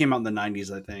I came out in the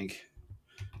 90s, I think.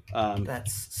 That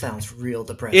sounds real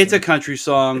depressing. It's a country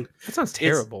song. That sounds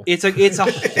terrible. It's a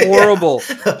horrible.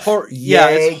 Yeah,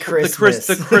 Yay, it's Christmas.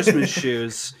 the Christmas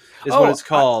shoes is what it's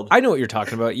called. I know what you're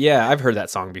talking about. Yeah, I've heard that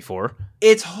song before.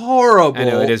 It's horrible. I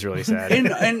know, it is really sad.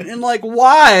 and like,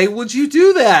 why would you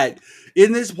do that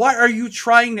in this? Why are you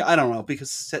trying? I don't know,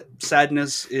 because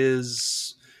sadness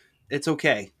is. It's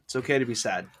okay. It's okay to be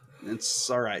sad. It's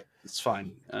all right. It's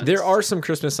fine. There are some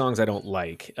Christmas songs I don't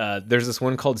like. There's this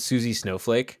one called Susie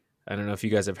Snowflake. I don't know if you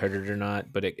guys have heard it or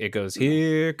not, but it goes,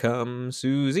 "Here comes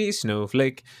Susie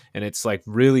Snowflake," and it's like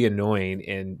really annoying.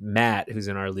 And Matt, who's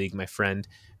in our league, my friend,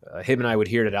 him and I would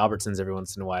hear it at Albertsons every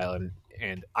once in a while,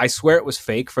 and I swear it was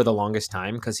fake for the longest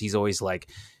time because he's always like,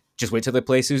 "Just wait till they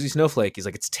play Susie Snowflake." He's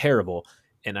like, "It's terrible."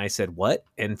 And I said, "What?"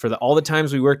 And for all the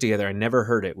times we worked together, I never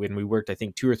heard it. When we worked, I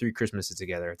think 2 or 3 Christmases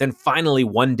together. Then finally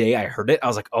one day I heard it. I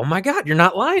was like, "Oh my God, you're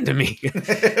not lying to me."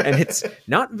 And it's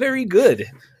not very good.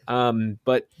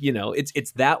 But you know,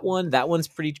 it's that one. That one's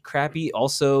pretty crappy.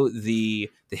 Also, the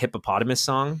hippopotamus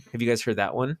song. Have you guys heard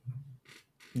that one?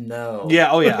 No.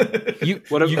 Yeah. Oh yeah.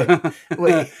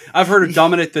 Wait. I've heard of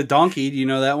Dominic the Donkey. Do you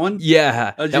know that one?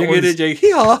 Yeah, A that jig one's- a jig,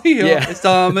 hee-haw, hee-haw. Yeah. It's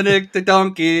Dominic the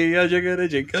Donkey. A jig a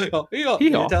jig, hee-haw, hee-haw.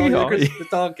 Hee-haw, Dominic hee-haw. the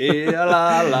Donkey.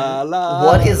 La la la.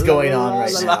 What is going on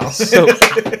right la, la, now? la. So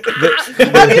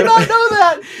How do you not know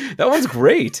that? that one's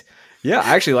great. Yeah,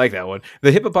 I actually like that one.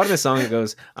 The hippopotamus song, it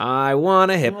goes, "I want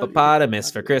a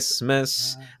hippopotamus for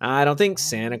Christmas. I don't think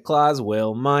Santa Claus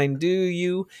will mind, do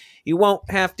you? You won't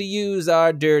have to use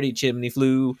our dirty chimney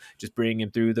flue. Just bring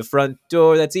him through the front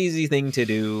door. That's easy thing to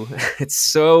do." It's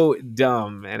so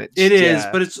dumb. And It is,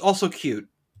 but it's also cute.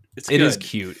 It's it good. is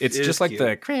cute. It's It just is like cute.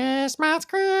 the Christmas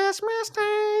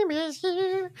time is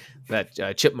here. That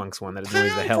Chipmunks one that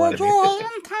annoys the hell out of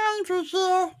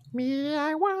me. Me,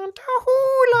 I want a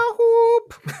hula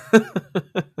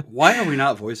hoop. Why are we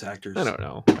not voice actors? I don't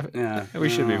know. Yeah, We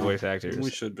should be I don't know. voice actors.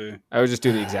 We should be. I would just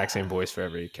do the exact same voice for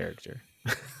every character.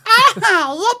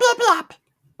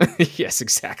 Yes,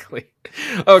 exactly.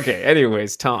 Okay.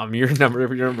 Anyways, Tom, your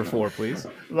number 4, please.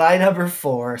 My number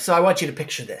 4. So I want you to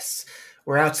picture this.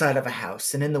 We're outside of a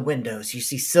house, and in the windows you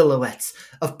see silhouettes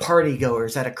of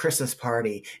partygoers at a Christmas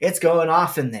party. It's going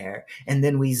off in there. And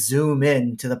then we zoom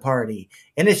in to the party,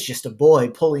 and it's just a boy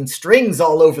pulling strings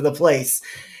all over the place.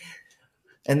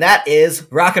 And that is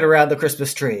 "Rockin' Around the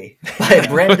Christmas Tree" by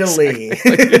Brenda Lee.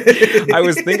 I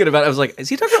was thinking about it. I was like, is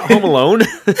he talking about Home Alone?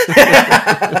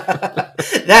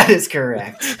 That is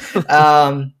correct.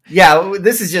 Yeah,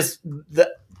 this is just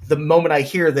the moment I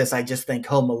hear this, I just think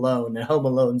Home Alone, and Home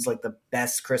Alone's like the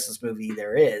best Christmas movie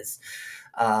there is,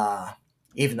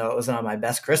 even though it was on my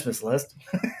best Christmas list.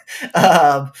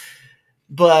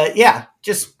 But yeah,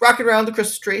 just "Rockin' Around the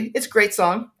Christmas Tree." It's a great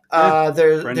song.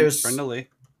 There's Brenda Lee.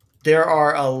 there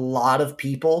are a lot of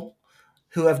people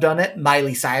who have done it.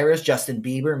 Miley Cyrus, Justin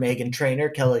Bieber, Meghan Trainor,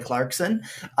 Kelly Clarkson.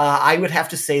 I would have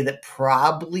to say that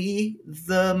probably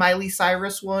the Miley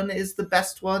Cyrus one is the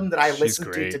best one that I She's listened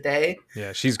to great. today.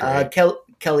 Yeah, she's great.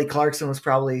 Kelly Clarkson was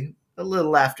probably a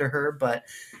little after her, but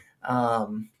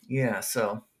yeah,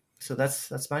 so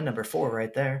that's my number 4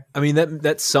 right there. I mean,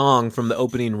 that song from the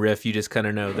opening riff, you just kind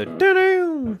of know that.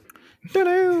 "Doo-doo,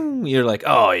 doo-doo." You're like,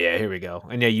 oh yeah, here we go.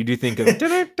 And yeah, you do think of.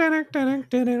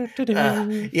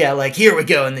 Yeah, like here we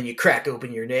go, and then you crack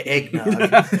open your eggnog.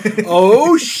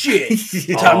 Oh shit!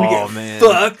 Time to Oh, get man.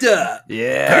 fucked up.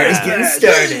 Yeah, Party's getting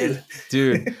started.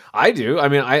 dude. I do. I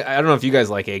mean, I don't know if you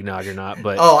guys like eggnog or not,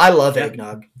 but Oh, I love Yeah.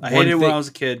 eggnog. I One hated it when thing- I was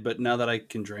a kid, but now that I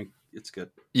can drink, it's good.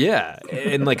 yeah,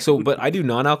 and like so. But I do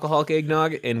non-alcoholic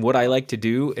eggnog, and what I like to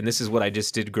do, and this is what I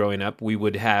just did growing up. We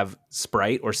would have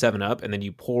Sprite or 7-Up, and then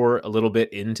you pour a little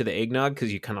bit into the eggnog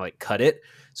because you kind of like cut it,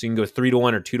 so you can go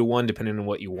 3-1 or 2-1 depending on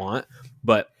what you want.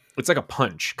 But it's like a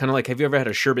punch, kind of like. Have you ever had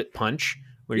a sherbet punch?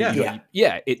 Where Yeah. you, Yeah.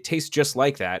 yeah, it tastes just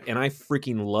like that, and I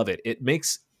freaking love it. It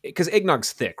makes because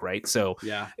eggnog's thick, right? So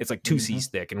Yeah. it's like 2 C's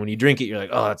thick, and when you drink it, you're like,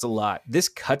 oh, that's a lot. This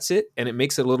cuts it, and it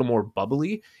makes it a little more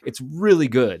bubbly. It's really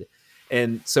good.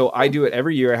 And so I do it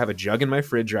every year. I have a jug in my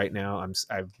fridge right now.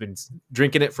 I've been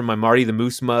drinking it from my Marty the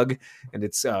Moose mug, and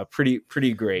it's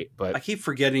pretty great. I But keep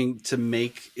forgetting to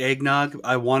make eggnog.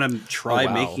 I want to try Oh,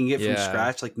 wow. making it from Yeah.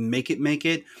 scratch, like make it.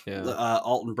 yeah,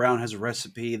 Alton Brown has a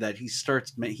recipe that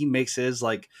he makes his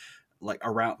like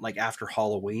around like after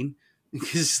Halloween.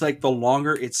 Because like the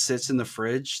longer it sits in the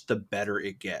fridge, the better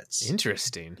it gets.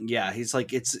 Interesting. Yeah, he's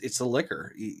like it's a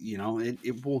liquor. You know,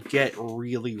 it will get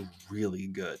really really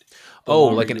good. The Oh,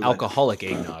 longer like an you let it. alcoholic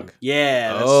eggnog.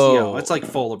 Yeah, that's Oh. it's like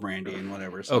full of brandy and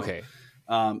whatever. So, Okay.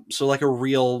 so like a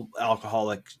real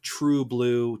alcoholic, true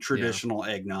blue, traditional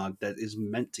eggnog that is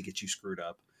meant to get you screwed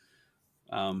up.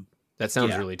 That sounds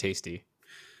Yeah. really tasty.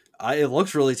 It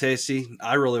looks really tasty.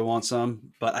 I really want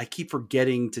some, but I keep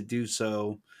forgetting to do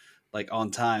so like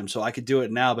on time. So I could do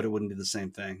it now, but it wouldn't be the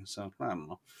same thing. So I don't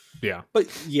know. Yeah. But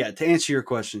yeah, to answer your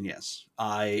question, yes,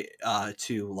 I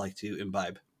too like to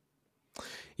imbibe.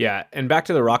 Yeah, and back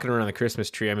to the "Rocking Around the Christmas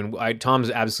Tree." I mean,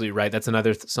 Tom's absolutely right. That's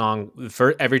another song.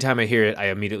 For every time I hear it, I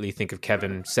immediately think of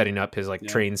Kevin setting up his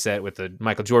train set with the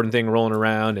Michael Jordan thing rolling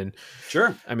around, and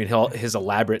Sure. I mean, his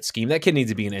elaborate scheme. That kid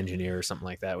needs to be an engineer or something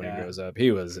like that when he grows up.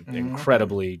 He was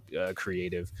incredibly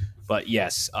creative. But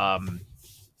yes,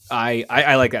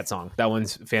 I like that song. That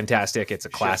one's fantastic. It's a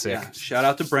classic. Shout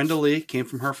out to Brenda Lee. Came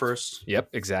from her first. Yep,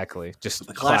 exactly. Just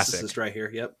The classic. classicist right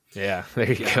here. Yep. Yeah,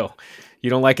 there you go. You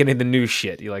don't like any of the new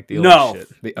shit. You like the old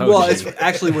shit. Well, it's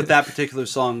actually with that particular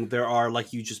song, there are,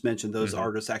 like you just mentioned, those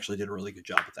artists actually did a really good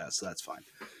job with that, so that's fine.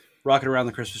 Rocking Around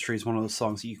the Christmas Tree is one of those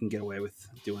songs that you can get away with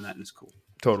doing that, and it's cool.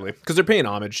 Totally, because they're paying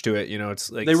homage to it. You know,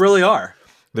 it's like they really are.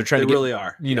 They're trying to get, really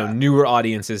are. You know, newer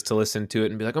audiences to listen to it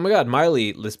and be like, "Oh my God,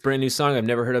 Miley! This brand new song I've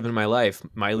never heard of in my life.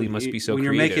 Miley must be so when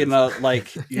creative." You're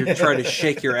making you're trying to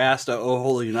shake your ass to "Oh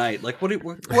Holy Night." Like, what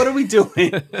are we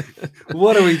doing?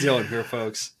 What are we doing here,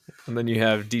 folks? And then you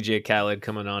have DJ Khaled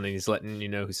coming on and he's letting you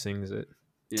know who sings it.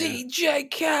 Yeah. DJ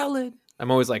Khaled.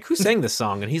 I'm always like, who sang this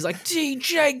song? And he's like,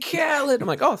 DJ Khaled. I'm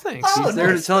like, oh, thanks. He's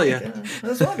there to tell you. I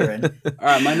was wondering. All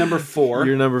right, my number 4.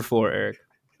 Your number 4, Eric.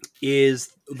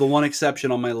 Is the one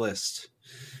exception on my list.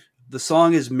 The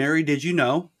song is Mary Did You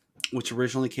Know, which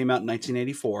originally came out in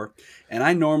 1984. And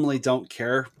I normally don't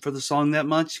care for the song that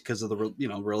much because of the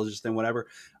religious thing, whatever.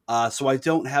 So I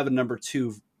don't have a number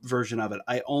 2 version of it.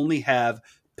 I only have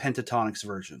Pentatonix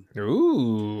version.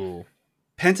 Ooh.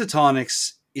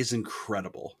 Pentatonix is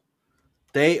incredible.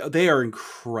 They are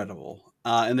incredible.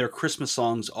 And their Christmas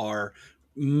songs are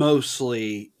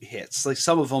mostly hits. Like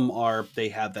some of them they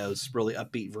have those really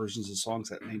upbeat versions of songs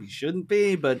that maybe shouldn't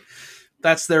be, but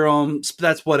that's their own,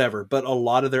 that's whatever. But a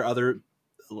lot of their other,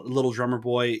 Little Drummer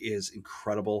Boy is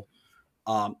incredible.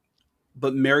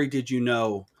 But Mary Did You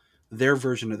Know, their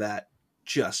version of that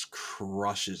just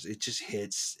crushes. It just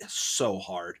hits so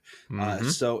hard.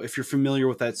 So if you're familiar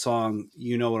with that song,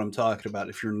 you know what I'm talking about.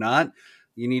 If you're not,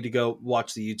 you need to go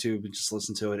watch the YouTube and just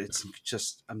listen to it. It's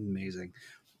just amazing.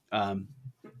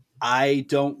 I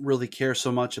don't really care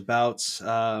so much about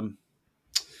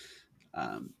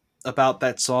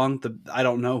that song. I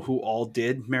don't know who all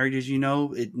did Mary Did You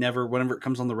Know. It never, whenever it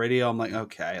comes on the radio, I'm like,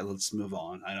 okay, let's move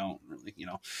on. I don't really,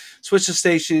 switch the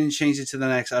station, change it to the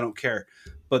next. I don't care.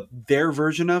 But their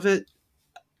version of it,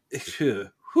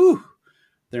 whew,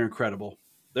 they're incredible.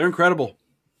 They're incredible.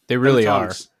 They really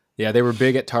are. Yeah, they were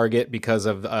big at Target because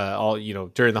of all,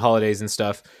 during the holidays and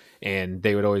stuff. And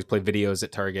they would always play videos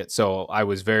at Target. So I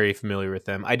was very familiar with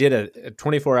them. I did a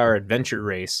 24-hour adventure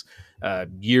race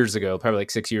years ago, probably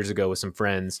like 6 years ago with some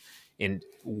friends. And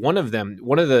one of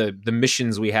the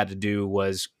missions we had to do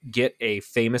was get a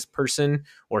famous person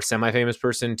or semi-famous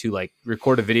person to like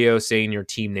record a video saying your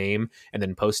team name and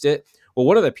then post it. Well,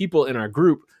 one of the people in our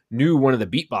group knew one of the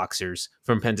beatboxers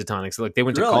from Pentatonix. Like they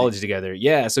went to college together.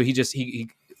 Yeah. So he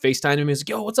FaceTimed him. He was like,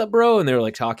 "Yo, what's up, bro?" And they were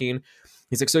like talking.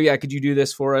 He's like, "So yeah, could you do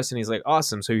this for us?" And he's like,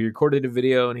 "Awesome." So he recorded a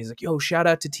video and he's like, "Yo, shout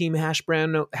out to Team Hash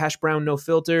Brown No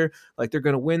Filter. Like they're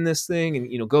going to win this thing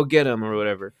and, go get them or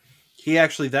whatever." He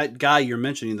actually, that guy you're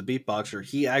mentioning, the beatboxer,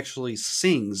 he actually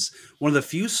sings one of the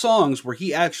few songs where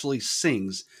he actually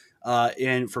sings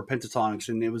and for Pentatonix,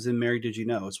 and it was in Mary Did You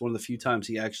Know. It's one of the few times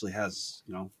he actually has,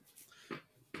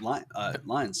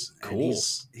 lines. Cool.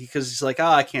 Because he's like,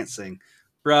 I can't sing.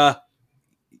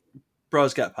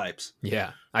 Bro's got pipes.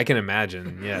 Yeah, I can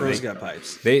imagine. Yeah, Bro's got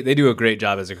pipes. They do a great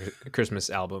job as a Christmas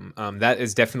album. That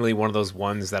is definitely one of those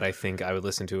ones that I think I would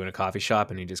listen to in a coffee shop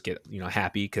and you just get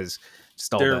happy because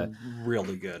just all they're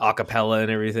really good acapella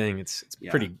and everything. It's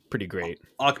pretty great.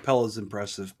 Acapella is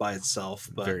impressive by itself,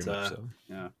 but very much so.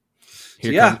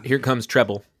 Yeah. Here comes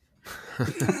treble.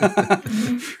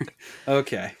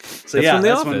 Okay, so that's from The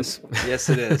that's Office. Yes,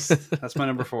 it is. That's my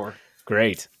number 4.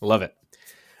 Great, love it.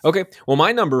 Okay, well,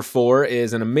 my number 4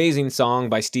 is an amazing song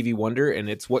by Stevie Wonder, and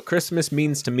it's What Christmas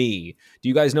Means to Me. Do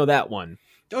you guys know that one?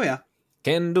 Oh, yeah.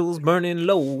 Candles burning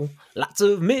low, lots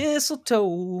of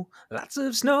mistletoe, lots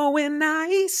of snow and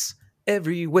ice,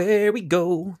 everywhere we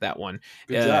go. That one.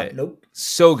 Good job. Nope.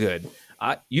 So good.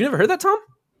 You never heard that, Tom?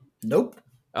 Nope.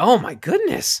 Oh my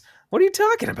goodness. What are you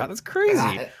talking about? That's crazy.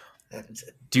 I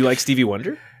Do you like Stevie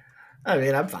Wonder?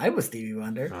 mean, I'm fine with Stevie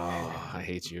Wonder. Oh, I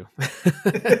hate you.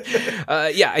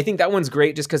 Yeah, I think that one's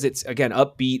great just because it's again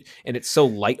upbeat and it's so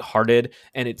lighthearted,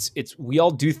 and it's we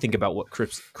all do think about what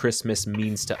Christmas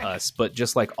means to us, but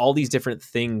just like all these different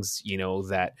things,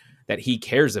 that he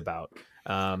cares about.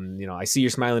 I see your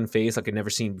smiling face like I've never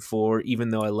seen before. Even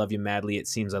though I love you madly, it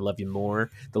seems I love you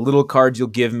more. The little cards you'll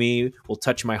give me will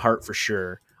touch my heart for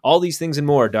sure. All these things and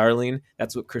more, darling.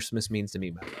 That's what Christmas means to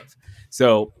me, my love.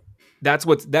 So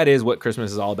that is what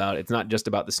Christmas is all about. It's not just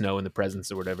about the snow and the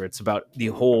presents or whatever. It's about the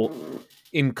whole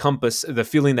the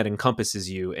feeling that encompasses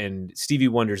you. And Stevie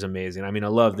Wonder's amazing. I mean, I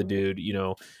love the dude.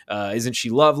 Isn't she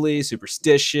lovely?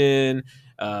 Superstition,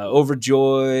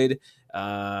 Overjoyed.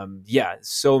 Yeah,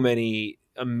 so many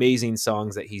amazing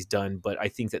songs that he's done, but I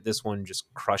think that this one just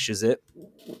crushes it.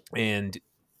 And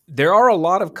there are a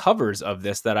lot of covers of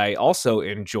this that I also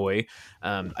enjoy.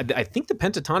 I think the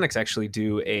Pentatonics actually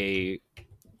do a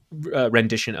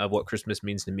rendition of What Christmas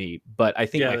Means to Me, but I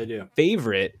think they do.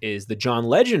 favorite is the John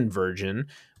Legend version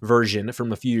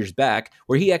from a few years back,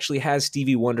 where he actually has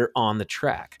Stevie Wonder on the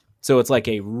track. So it's like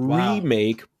a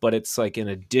remake, but it's like an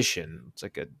addition. It's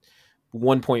like a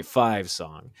 1.5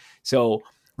 song. So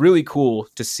really cool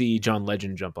to see John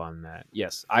Legend jump on that.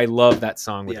 Yes, I love that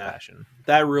song with passion.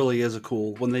 That really is a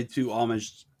cool when they pay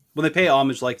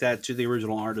homage like that to the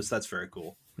original artist. That's very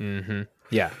cool. Mm-hmm.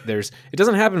 Yeah, it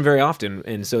doesn't happen very often,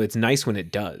 and so it's nice when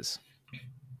it does.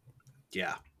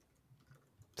 Yeah.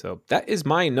 So that is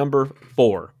my number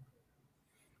 4.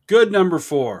 Good number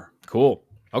 4. Cool.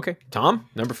 Okay, Tom,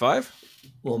 number 5.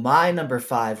 Well, my number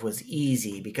 5 was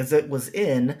easy because it was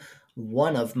in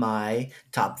one of my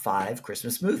top 5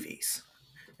 Christmas movies,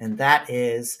 and that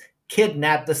is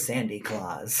Kidnap the Sandy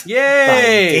Claus.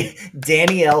 Yay! By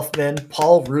Danny Elfman,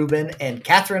 Paul Rubin, and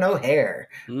Catherine O'Hare,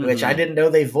 which I didn't know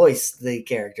they voiced the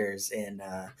characters in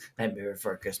Nightmare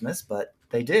Before Christmas, but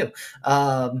they do.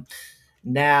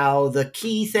 Now, the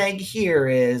key thing here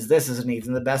is this isn't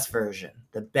even the best version.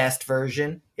 The best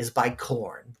version is by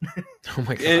Korn. Oh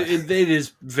my god. It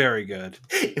is very good.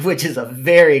 Which is a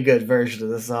very good version of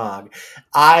the song.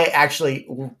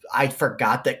 I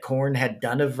forgot that Korn had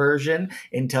done a version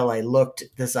until I looked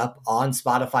this up on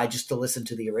Spotify just to listen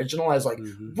to the original. I was like,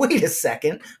 wait a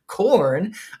second,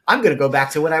 Korn? I'm going to go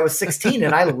back to when I was 16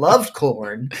 and I loved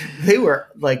Korn. They were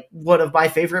like one of my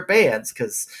favorite bands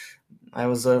because I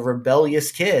was a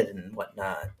rebellious kid and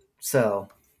whatnot. So,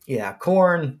 yeah,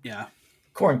 Korn. Yeah.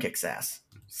 Korn kicks ass.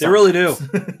 They really do.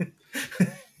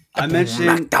 I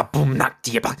mentioned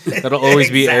that'll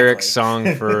always be Eric's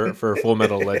song for Full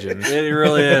Metal Legend. It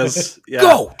really is. Yeah.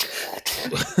 Go.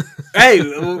 Hey,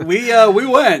 we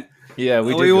went. Yeah,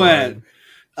 we went.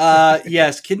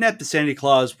 Yes, "Kidnap the Sandy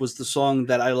Claus" was the song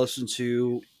that I listened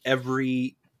to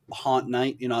every haunt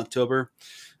night in October.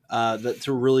 That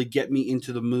to really get me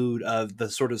into the mood of the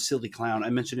sort of silly clown. I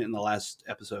mentioned it in the last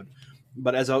episode,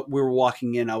 but as we were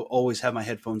walking in, I would always have my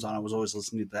headphones on. I was always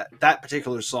listening to that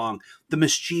particular song. The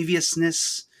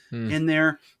mischievousness in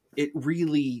there, it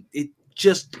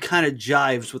just kind of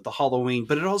jives with the Halloween,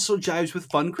 but it also jives with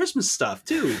fun Christmas stuff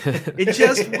too. It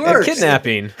just works.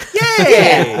 Kidnapping. Yay!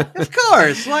 Yeah. Of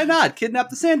course. Why not? Kidnap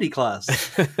the Sandy Claus.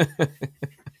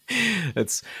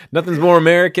 It's nothing's more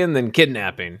American than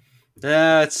kidnapping.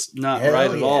 That's not right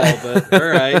at all, but all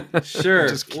right. Sure.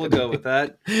 We'll go with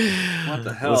that. What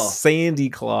the hell? The Sandy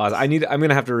Claus. I'm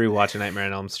gonna have to rewatch A Nightmare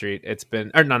on Elm Street.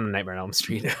 Not a Nightmare on Elm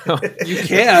Street. You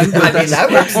can. But I mean,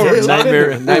 that works too.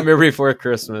 Nightmare Before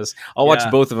Christmas. I'll watch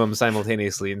both of them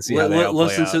simultaneously and see how they all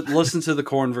play out. Listen to the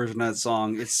Korn version of that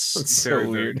song. It's very,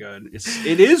 so very good.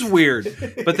 It is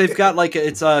weird, but they've got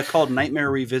it's called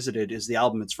Nightmare Revisited is the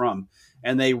album it's from.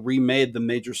 And they remade the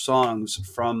major songs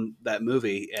from that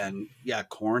movie. And yeah,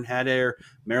 Korn had air.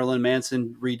 Marilyn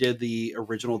Manson redid the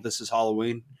original This Is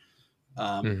Halloween.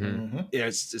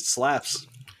 It slaps.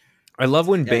 I love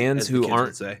when bands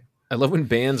I love when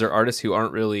bands or artists who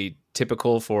aren't really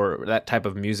typical for that type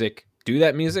of music do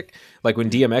that music. Like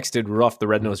when DMX did Rudolph the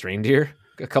Red-Nosed Reindeer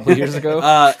a couple of years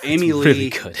ago. Amy Lee, really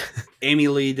good. Amy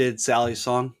Lee did Sally's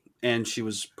song, and she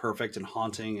was perfect and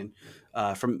haunting and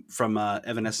from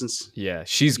Evanescence. Yeah,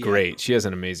 she's great. She has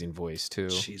an amazing voice too.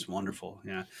 She's wonderful.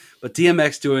 Yeah, but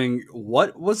DMX doing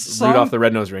what's the song? Rudolph the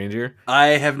Red-Nosed Reindeer. I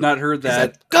have not heard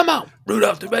that. Said, come on,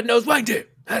 Rudolph the Red-Nosed Reindeer.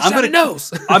 I'm gonna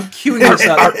nose. I'm queuing this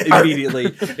up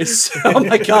immediately. Oh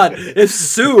my god! As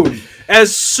soon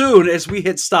as we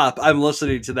hit stop, I'm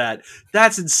listening to that.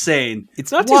 That's insane.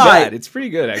 It's not too bad. It's pretty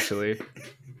good actually.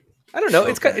 I don't know.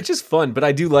 It's just fun, but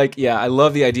I do like. Yeah, I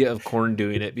love the idea of Korn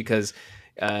doing it because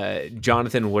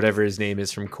Jonathan, whatever his name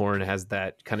is from Korn, has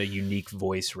that kind of unique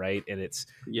voice, right? And it's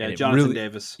and it Jonathan really,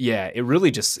 Davis. Yeah, it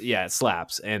really just it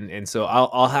slaps, and so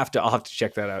I'll have to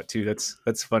check that out too.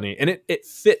 That's funny, and it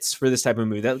fits for this type of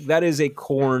movie. That is a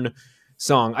Korn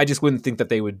song. I just wouldn't think that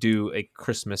they would do a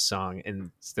Christmas song,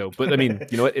 and still, but I mean,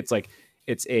 you know what? It's like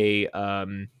it's a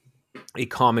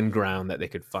common ground that they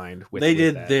could find. They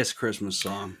did this Christmas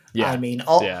song. I mean,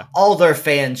 all their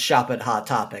fans shop at Hot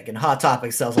Topic, and Hot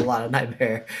Topic sells a lot of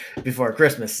Nightmare Before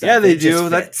Christmas stuff. Yeah, they do.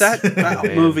 Fits.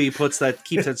 That movie keeps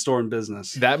that store in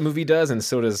business. That movie does, and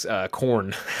so does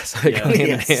Korn. So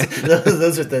yes.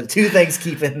 Those are the two things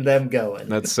keeping them going.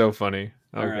 That's so funny.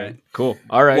 Okay, All right. Cool.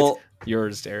 All right, Well,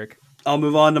 yours, Derek. I'll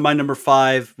move on to my number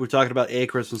 5. We're talking about a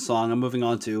Christmas song. I'm moving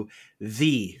on to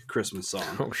the Christmas song.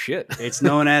 Oh shit! It's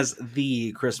known as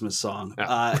the Christmas song,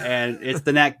 and it's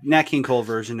the Nat King Cole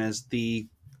version as the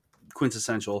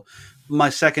quintessential. My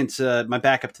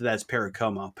backup to that is Perry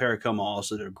Como. Perry Como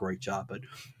also did a great job, but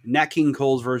Nat King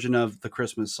Cole's version of the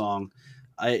Christmas song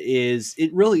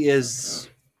really is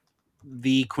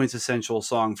the quintessential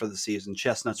song for the season.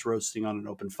 Chestnuts roasting on an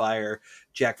open fire,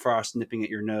 Jack Frost nipping at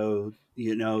your nose,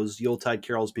 Yuletide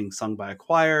carols being sung by a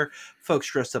choir, folks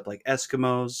dressed up like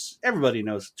Eskimos. Everybody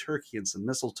knows turkey and some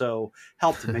mistletoe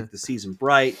help to make the season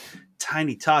bright.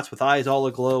 Tiny tots with eyes all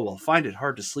aglow will find it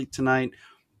hard to sleep tonight.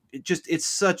 It's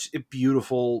such a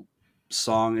beautiful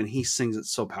song, and he sings it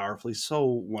so powerfully, so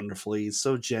wonderfully,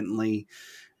 so gently,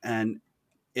 and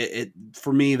it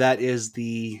for me, that is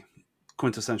the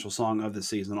quintessential song of the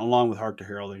season, along with Hark the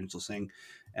Herald Angels Sing.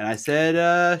 And I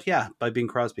said, by Bing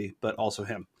Crosby, but also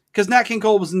him, because Nat King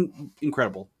Cole was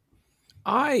incredible.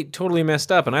 I totally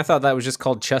messed up, and I thought that was just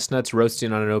called Chestnuts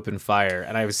Roasting on an Open Fire,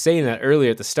 and I was saying that earlier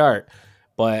at the start,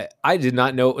 but I did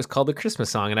not know it was called the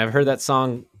Christmas song, and I've heard that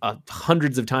song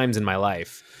hundreds of times in my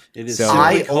life. It is. So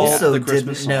I also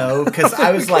didn't know, because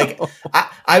I was like,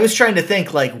 I was trying to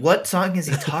think, like, what song is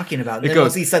he talking about? And then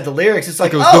once he said the lyrics, it's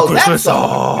like, oh, the Christmas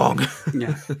song.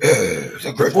 Yeah.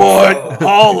 What?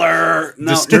 Holler.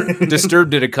 No.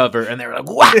 Disturbed did a cover, and they were like,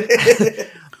 what?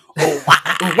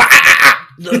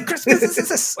 The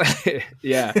Christmas.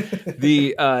 Yeah.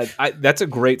 That's a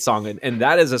great song, and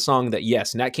that is a song that,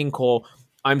 yes, Nat King Cole.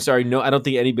 I'm sorry, no, I don't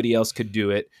think anybody else could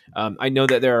do it. I know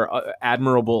that there are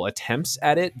admirable attempts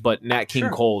at it, but Nat King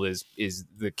Cole is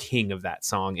the king of that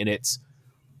song, and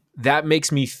that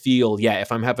makes me feel,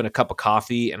 if I'm having a cup of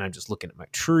coffee and I'm just looking at my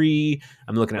tree,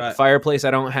 I'm looking at the fireplace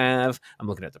I don't have, I'm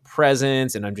looking at the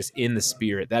presents, and I'm just in the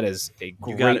spirit. That is a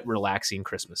great, relaxing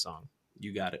Christmas song.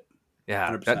 You got it.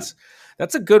 Yeah, 100%.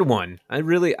 That's a good one.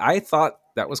 I thought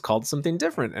that was called something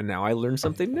different, and now I learned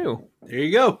something new. There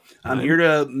you go. I'm here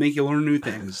to make you learn new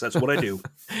things. That's what I do.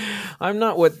 I'm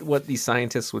not what the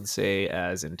scientists would say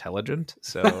as intelligent,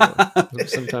 so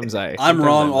sometimes I'm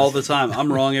wrong all the time.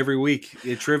 I'm wrong every week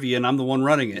at trivia, and I'm the one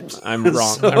running it. I'm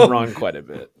wrong. I'm wrong quite a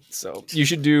bit. So you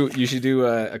should do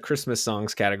a Christmas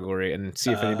songs category and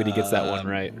see if anybody gets that one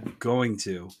right. I'm going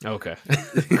to. Okay.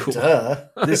 Cool.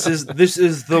 This is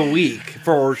the week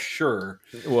for sure.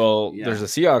 Well, there's a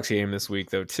Seahawks game this week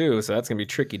though too, so that's gonna be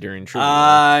tricky during trivia.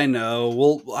 I know.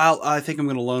 Well, I think I'm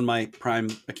gonna loan my Prime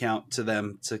account to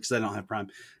them because I don't have Prime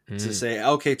to say,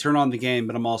 okay, turn on the game,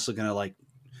 but I'm also gonna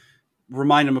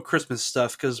remind them of Christmas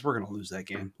stuff because we're gonna lose that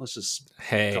game. Let's just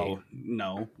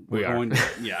no, we're going to.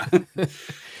 Yeah.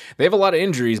 They have a lot of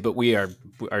injuries, but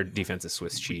our defense is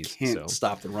Swiss cheese. Can't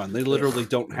stop the run. They literally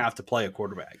don't have to play a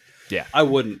quarterback. Yeah, I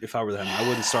wouldn't if I were them. I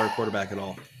wouldn't start a quarterback at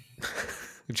all.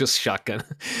 Just shotgun.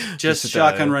 Just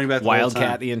shotgun running back.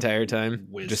 Wildcat the entire time.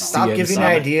 Just stop giving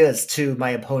ideas to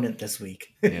my opponent this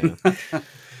week. Yeah.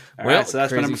 All right, so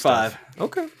that's my number 5.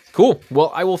 Okay. Cool.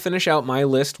 Well, I will finish out my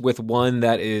list with one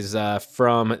that is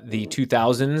from the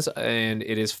 2000s, and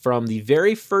it is from the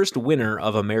very first winner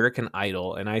of American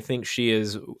Idol, and I think she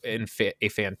is a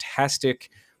fantastic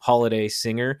holiday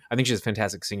singer. I think she's a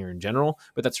fantastic singer in general,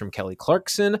 but that's from Kelly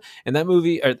Clarkson, and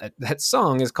that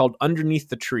song is called Underneath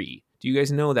the Tree. Do you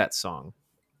guys know that song?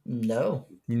 No.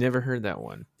 You never heard that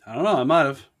one? I don't know. I might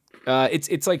have.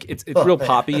 It's real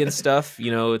poppy and stuff.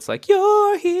 It's like,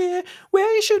 you're here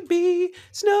where you should be.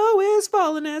 Snow is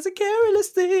falling as a careless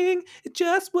thing. It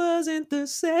just wasn't the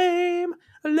same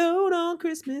alone on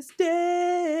Christmas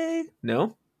Day.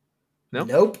 No?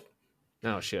 Nope.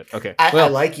 Oh, shit. Okay. I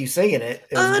like you singing it.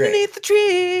 It was Underneath the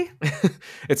tree.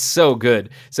 It's so good.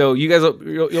 So you guys,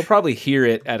 you'll probably hear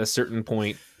it at a certain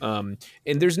point. And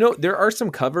there are some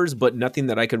covers, but nothing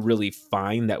that I could really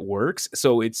find that works.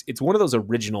 So it's one of those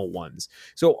original ones.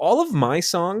 So all of my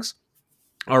songs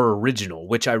are original,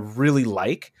 which I really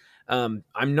like.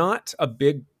 I'm not a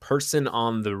big person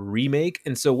on the remake,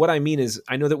 and so what I mean is,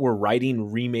 I know that we're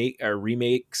writing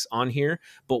remakes on here,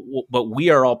 but we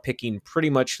are all picking pretty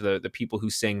much the people who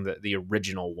sang the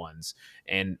original ones,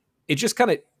 and it just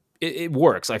kind of it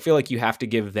works. I feel like you have to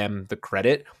give them the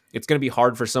credit. It's going to be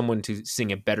hard for someone to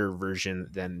sing a better version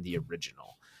than the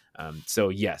original. So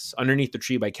yes, Underneath the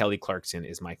Tree by Kelly Clarkson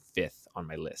is my 5th on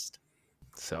my list.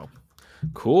 So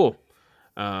cool.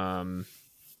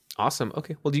 Awesome.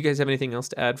 Okay. Well, do you guys have anything else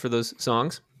to add for those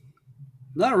songs?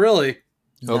 Not really.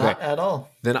 Okay. Not at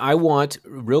all. Then I want,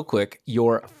 real quick,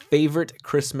 your favorite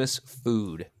Christmas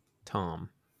food, Tom.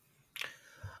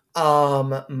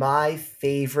 My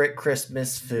favorite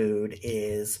Christmas food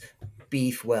is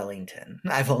beef Wellington.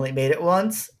 I've only made it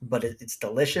once, but it's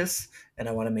delicious, and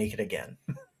I want to make it again.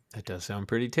 That does sound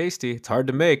pretty tasty. It's hard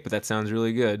to make, but that sounds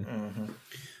really good. Mm-hmm.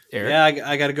 Eric? Yeah,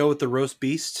 I got to go with the roast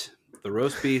beast. The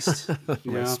roast beast.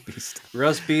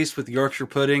 Roast beast with Yorkshire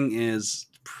pudding is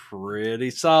pretty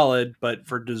solid, but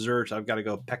for dessert, I've got to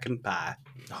go pecan pie.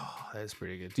 Oh, that's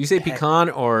pretty good. Do you say pecan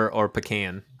or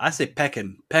pecan? I say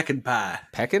pecan pie.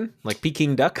 Pecan? Like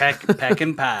Peking duck?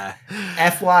 Pecan pie.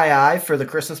 FYI, for the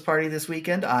Christmas party this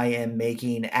weekend, I am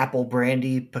making apple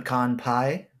brandy pecan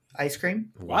pie ice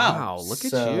cream. Wow, look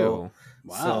at you.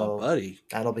 Wow, buddy.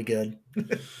 That'll be good.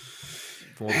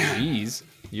 Well, geez,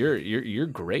 you're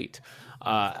great.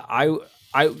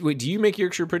 Wait, do you make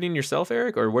Yorkshire pudding yourself,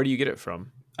 Eric, or where do you get it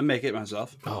from? I make it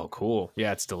myself. Oh, cool.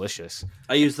 Yeah, it's delicious.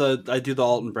 I do the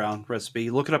Alton Brown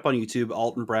recipe. Look it up on YouTube.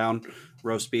 Alton Brown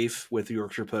roast beef with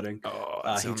Yorkshire pudding.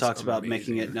 Oh, he talks about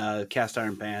making it in a cast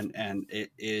iron pan, and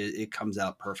it comes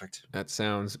out perfect. That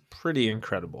sounds pretty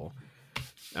incredible.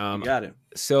 You got it.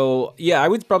 So yeah, I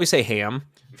would probably say ham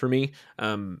for me.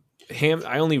 Ham.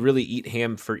 I only really eat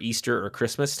ham for Easter or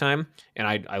Christmas time, and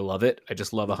I love it. I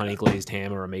just love a honey glazed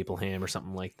ham or a maple ham or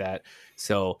something like that.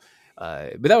 So,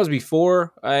 but that was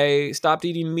before I stopped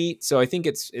eating meat. So I think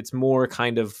it's more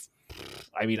kind of.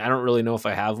 I mean, I don't really know if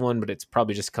I have one, but it's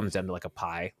probably just comes down to like a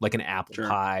pie, like an apple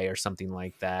pie or something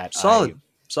like that. Solid.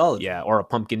 Yeah, or a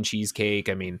pumpkin cheesecake.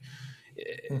 I mean,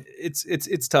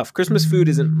 it's tough. Christmas food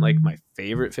isn't like my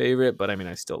favorite, but I mean,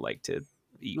 I still like to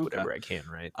eat whatever I can,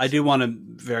 right? I do want to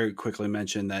very quickly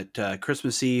mention that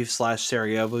Christmas Eve /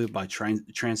 Sarajevo by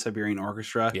Trans-Siberian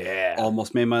Orchestra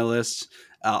almost made my list.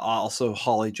 Also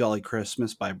Holly Jolly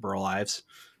Christmas by Burl Ives.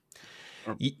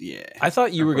 I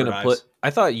thought you were going to put, I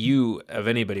thought you, of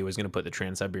anybody, was going to put the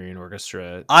Trans-Siberian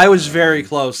Orchestra. I was very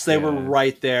close. They were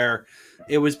right there.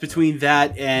 It was between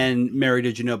that and Mary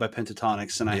Did You Know by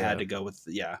Pentatonics, and I had to go with,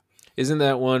 Isn't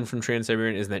that one from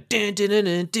Trans-Siberian? Isn't that?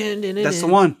 That's the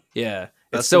one. Yeah.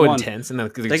 That's it's so intense. And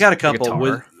they got a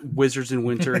couple. Wizards in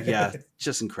Winter. Yeah,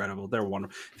 just incredible. They're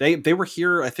wonderful. They were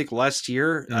here, I think, last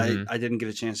year. Mm-hmm. I didn't get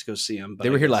a chance to go see them. But they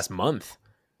were here last month.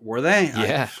 Were they?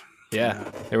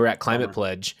 Yeah. They were at Climate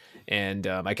Pledge. And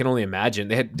I can only imagine.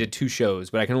 They did 2 shows,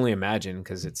 but I can only imagine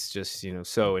because it's just,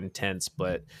 so intense.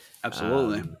 But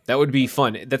absolutely. That would be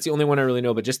fun. That's the only one I really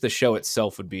know, but just the show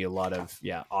itself would be a lot of,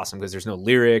 awesome because there's no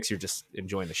lyrics. You're just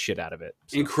enjoying the shit out of it.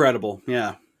 So. Incredible.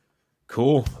 Yeah.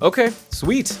 Cool. Okay,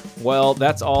 sweet. Well,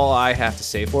 that's all I have to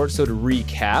say for it. So to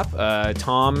recap,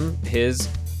 Tom, his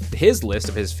list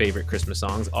of his favorite Christmas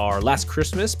songs are Last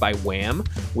Christmas by Wham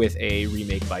with a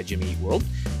remake by Jimmy Eat World,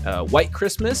 White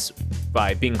Christmas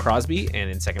by Bing Crosby,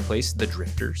 and in second place, The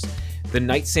Drifters. The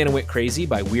Night Santa Went Crazy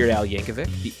by Weird Al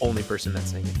Yankovic, the only person that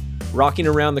sang it. Rocking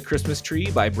Around the Christmas Tree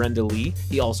by Brenda Lee.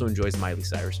 He also enjoys Miley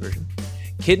Cyrus version.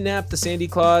 Kidnap the Sandy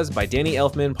Claus by Danny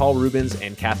Elfman, Paul Rubens,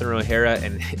 and Catherine O'Hara,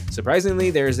 and surprisingly,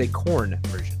 there's a Korn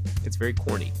version. It's very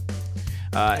corny.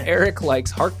 Eric likes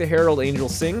Hark the Herald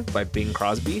Angels Sing by Bing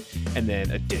Crosby, and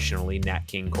then additionally Nat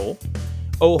King Cole.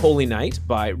 Oh Holy Night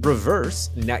by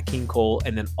Reverse, Nat King Cole,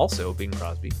 and then also Bing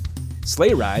Crosby.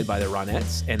 Sleigh Ride by the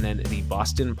Ronettes, and then the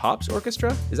Boston Pops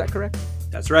Orchestra. Is that correct?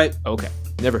 That's right. Okay,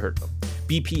 never heard of them.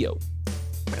 BPO.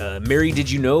 Mary Did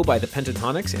You Know by the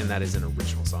Pentatonics, and that is an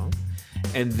original song.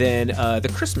 And then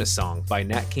The Christmas Song by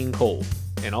Nat King Cole,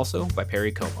 and also by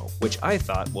Perry Como, which I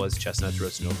thought was Chestnuts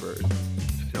Roasting Over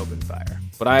an Open Fire.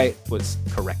 But I was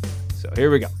correct. So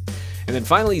here we go. And then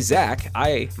finally, Zach,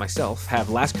 I myself have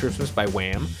Last Christmas by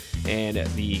Wham, and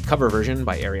the cover version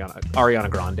by Ariana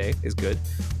Grande is good.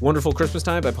 Wonderful Christmas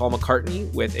Time by Paul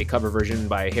McCartney with a cover version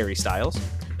by Harry Styles.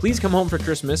 Please Come Home for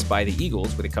Christmas by the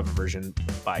Eagles with a cover version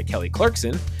by Kelly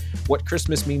Clarkson. What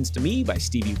Christmas Means to Me by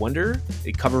Stevie Wonder.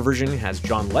 The cover version has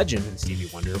John Legend and Stevie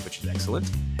Wonder, which is excellent.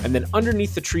 And then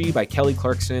Underneath the Tree by Kelly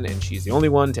Clarkson, and she's the only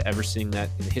one to ever sing that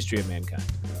in the history of mankind.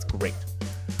 That's great.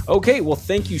 Okay, well,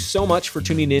 thank you so much for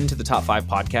tuning in to the Top 5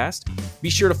 podcast. Be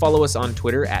sure to follow us on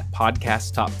Twitter at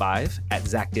PodcastTop5, at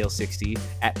ZachDale60,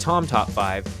 at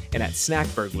TomTop5, and at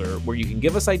SnackBurglar, where you can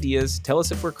give us ideas, tell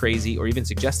us if we're crazy, or even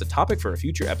suggest a topic for a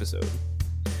future episode.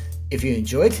 If you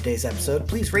enjoyed today's episode,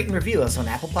 please rate and review us on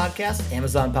Apple Podcasts,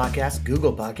 Amazon Podcasts,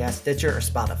 Google Podcasts, Stitcher, or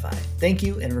Spotify. Thank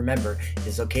you, and remember,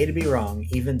 it's okay to be wrong,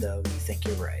 even though you think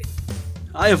you're right.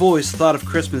 I have always thought of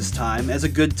Christmas time as a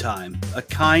good time, a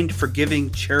kind, forgiving,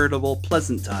 charitable,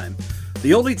 pleasant time.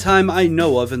 The only time I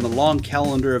know of in the long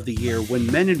calendar of the year when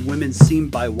men and women seem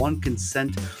by one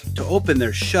consent to open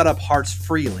their shut-up hearts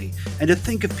freely and to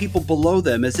think of people below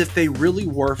them as if they really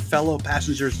were fellow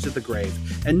passengers to the grave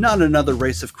and not another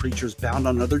race of creatures bound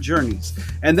on other journeys.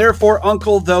 And therefore,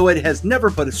 Uncle, though it has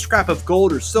never put a scrap of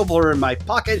gold or silver in my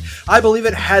pocket, I believe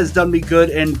it has done me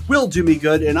good and will do me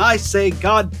good, and I say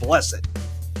God bless it.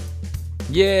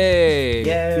 Yay!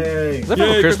 Yay! Is that from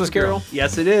A Christmas Carol?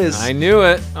 Yes, it is. I knew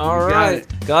it. All You got right.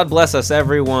 it. God bless us,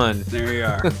 everyone. There you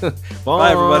are.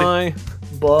 Bye, everybody.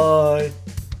 Bye.